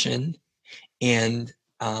situation. And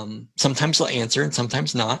sometimes they'll answer and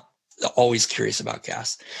sometimes not. Always curious about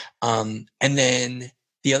gas. And then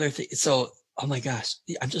the other thing, so, oh my gosh,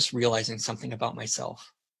 I'm just realizing something about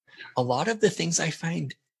myself. A lot of the things I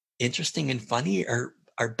find interesting and funny are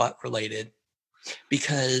butt related,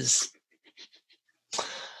 because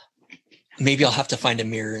maybe I'll have to find a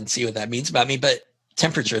mirror and see what that means about me. But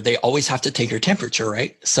temperature, they always have to take your temperature,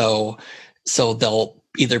 right? So they'll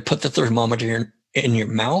either put the thermometer in your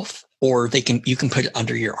mouth, or you can put it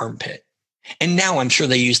under your armpit. And now I'm sure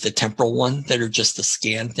they use the temporal one that are just the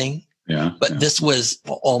scan thing. Yeah. But this was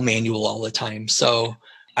all manual all the time. So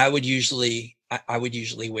I would usually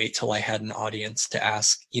wait till I had an audience to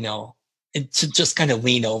ask, and to just kind of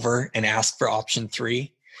lean over and ask for option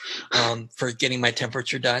 3 for getting my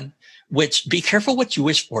temperature done. Which, be careful what you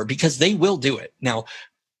wish for, because they will do it. Now,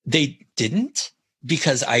 they didn't,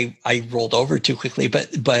 because I rolled over too quickly.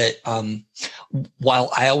 But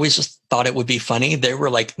while I always just thought it would be funny, they were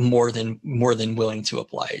like more than willing to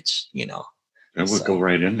oblige, you know. That would go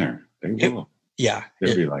right in there. They will.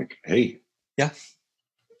 They'd be like, hey,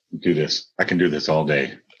 do this. I can do this all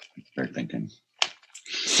day. They're thinking.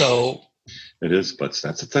 So it is, but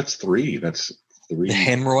that's three. That's three. The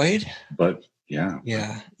hemorrhoid. But yeah.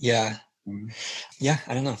 Mm-hmm. Yeah.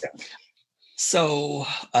 I don't know. Yeah. So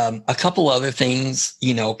a couple other things,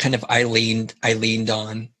 you know, kind of I leaned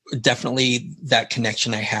on. Definitely that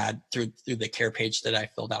connection I had through the care page that I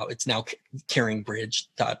filled out. It's now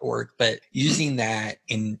caringbridge.org, but using that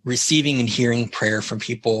in receiving and hearing prayer from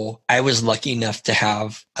people, I was lucky enough to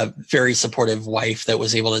have a very supportive wife that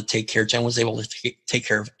was able to take care. Jen was able to take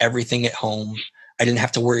care of everything at home. I didn't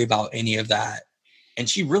have to worry about any of that. And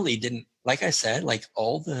she really didn't, like I said, like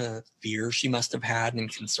all the fear she must have had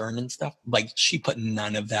and concern and stuff, like she put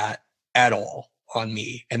none of that at all on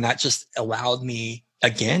me. And that just allowed me,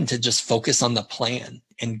 again, to just focus on the plan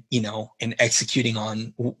and, you know, and executing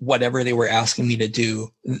on whatever they were asking me to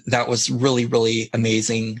do. That was really, really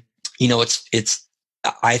amazing. You know,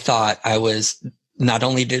 I thought I was, not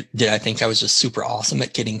only did I think I was just super awesome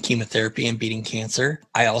at getting chemotherapy and beating cancer,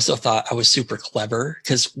 I also thought I was super clever,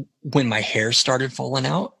 because when my hair started falling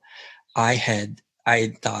out, I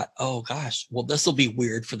thought, oh gosh, well, this will be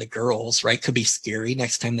weird for the girls, right? Could be scary.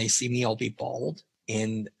 Next time they see me, I'll be bald.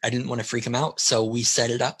 And I didn't want to freak them out. So we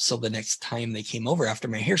set it up so the next time they came over after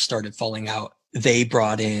my hair started falling out, they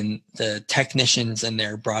brought in the technicians and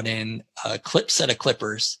brought in a set of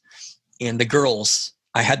clippers. And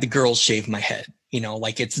I had the girls shave my head, you know,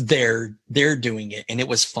 like they're doing it. And it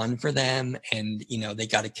was fun for them. And, you know, they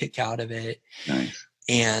got a kick out of it. Nice.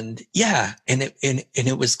 And yeah, and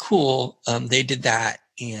it was cool. They did that.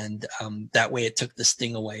 And that way it took the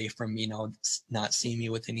sting away from, you know, not seeing me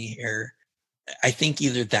with any hair. I think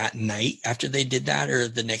either that night after they did that or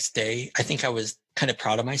the next day, I think I was kind of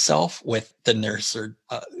proud of myself with the nurse or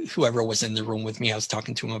whoever was in the room with me. I was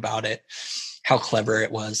talking to him about it, how clever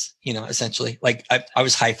it was, you know, essentially. Like I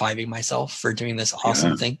was high-fiving myself for doing this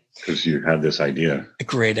awesome thing. Because you had this idea. A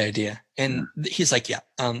great idea. And he's like,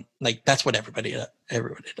 like that's what everybody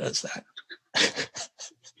does that.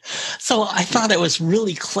 So I thought it was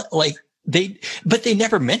really but they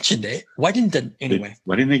never mentioned it. Why didn't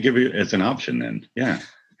why didn't they give you as an option then? Yeah.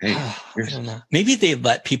 Hey, I don't know. Maybe they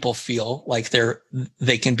let people feel like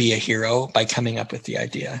they can be a hero by coming up with the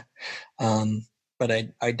idea. But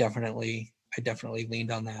I definitely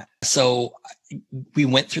leaned on that. So we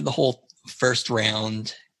went through the whole first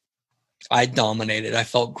round. I dominated. I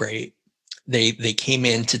felt great. They came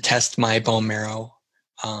in to test my bone marrow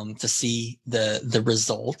to see the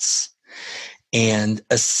results. And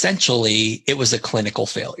essentially, it was a clinical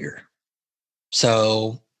failure.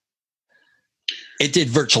 So it did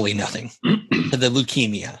virtually nothing to the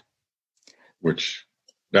leukemia. Which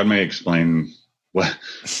that may explain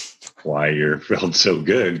why you felt so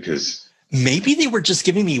good, because maybe they were just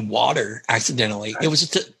giving me water accidentally. It was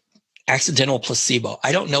just an accidental placebo.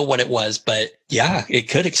 I don't know what it was, but yeah, it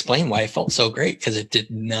could explain why I felt so great, because it did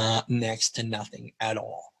next to nothing at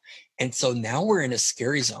all. And so now we're in a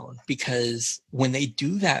scary zone, because when they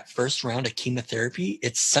do that first round of chemotherapy,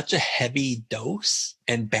 it's such a heavy dose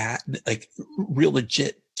and bad, like real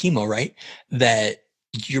legit chemo, right? That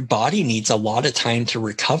your body needs a lot of time to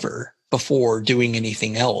recover before doing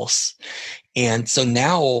anything else. And so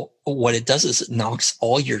now what it does is it knocks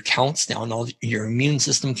all your counts down, all your immune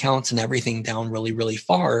system counts and everything down really, really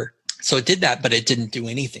far. So it did that, but it didn't do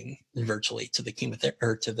anything virtually to the chemotherapy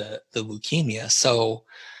or to the leukemia. So,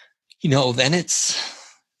 you know, then it's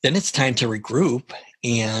time to regroup,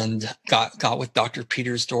 and got with Dr.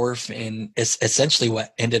 Petersdorf. And essentially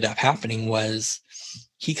what ended up happening was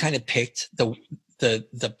he kind of picked the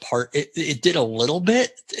part, it did a little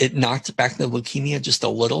bit, it knocked back the leukemia just a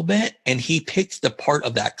little bit. And he picked the part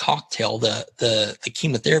of that cocktail, the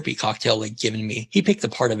chemotherapy cocktail they'd given me. He picked the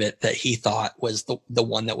part of it that he thought was the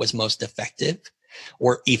one that was most effective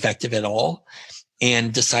or effective at all,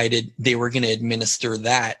 and decided they were going to administer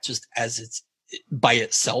that just as it's by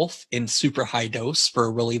itself in super high dose for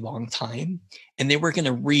a really long time. And they were going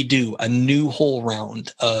to redo a new whole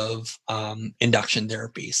round of induction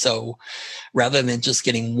therapy. So rather than just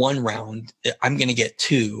getting one round, I'm going to get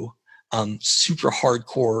two super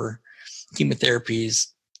hardcore chemotherapies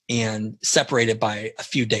and separated by a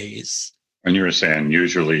few days. And you were saying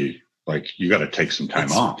usually Like you got to take some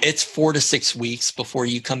time off. It's 4 to 6 weeks before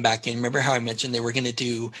you come back in. Remember how I mentioned they were going to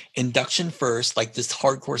do induction first, like this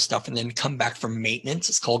hardcore stuff, and then come back for maintenance.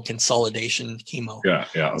 It's called consolidation chemo. Yeah.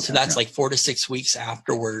 Okay, so that's like 4 to 6 weeks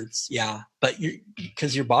afterwards. Yeah. But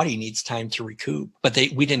because your body needs time to recoup, but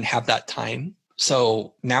we didn't have that time.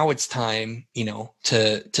 So now it's time,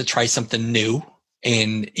 to try something new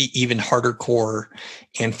and even harder core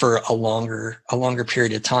and for a longer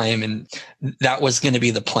period of time. And that was going to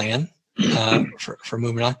be the plan for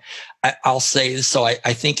moving on. I'll say, so I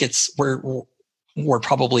think we're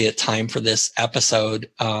probably at time for this episode.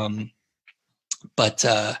 But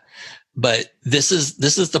this is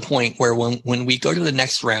the point where when we go to the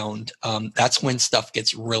next round, that's when stuff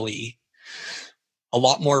gets really a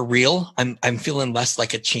lot more real. I'm feeling less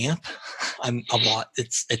like a champ.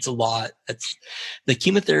 It's a lot. It's the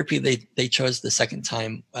chemotherapy they chose the second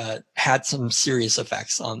time, had some serious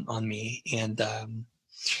effects on me.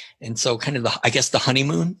 And so kind of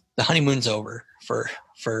the honeymoon's over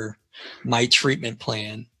for my treatment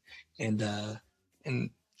plan. And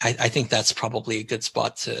I think that's probably a good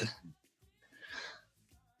spot to.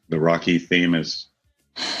 The Rocky theme is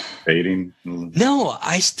fading. No,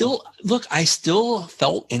 I still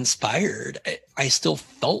felt inspired. I still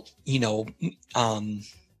felt,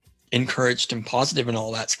 encouraged and positive and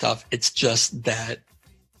all that stuff. It's just that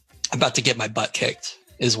I'm about to get my butt kicked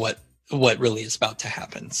is what really is about to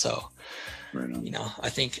happen. So, right on. I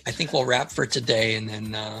think we'll wrap for today, and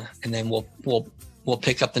then we'll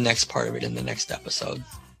pick up the next part of it in the next episode.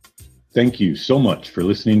 Thank you so much for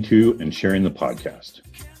listening to and sharing the podcast.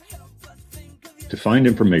 To find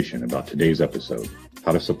information about today's episode,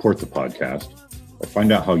 how to support the podcast, or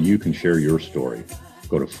find out how you can share your story,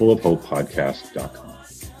 go to fullofhopepodcast.com.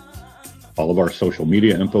 All of our social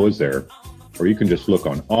media info is there, or you can just look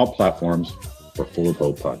on all platforms for Full of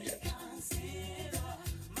Hope Podcast.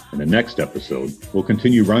 In the next episode, we'll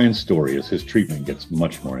continue Ryan's story as his treatment gets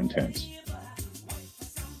much more intense.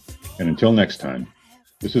 And until next time,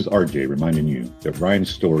 this is RJ reminding you that Ryan's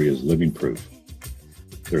story is living proof.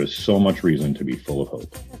 There is so much reason to be full of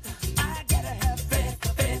hope.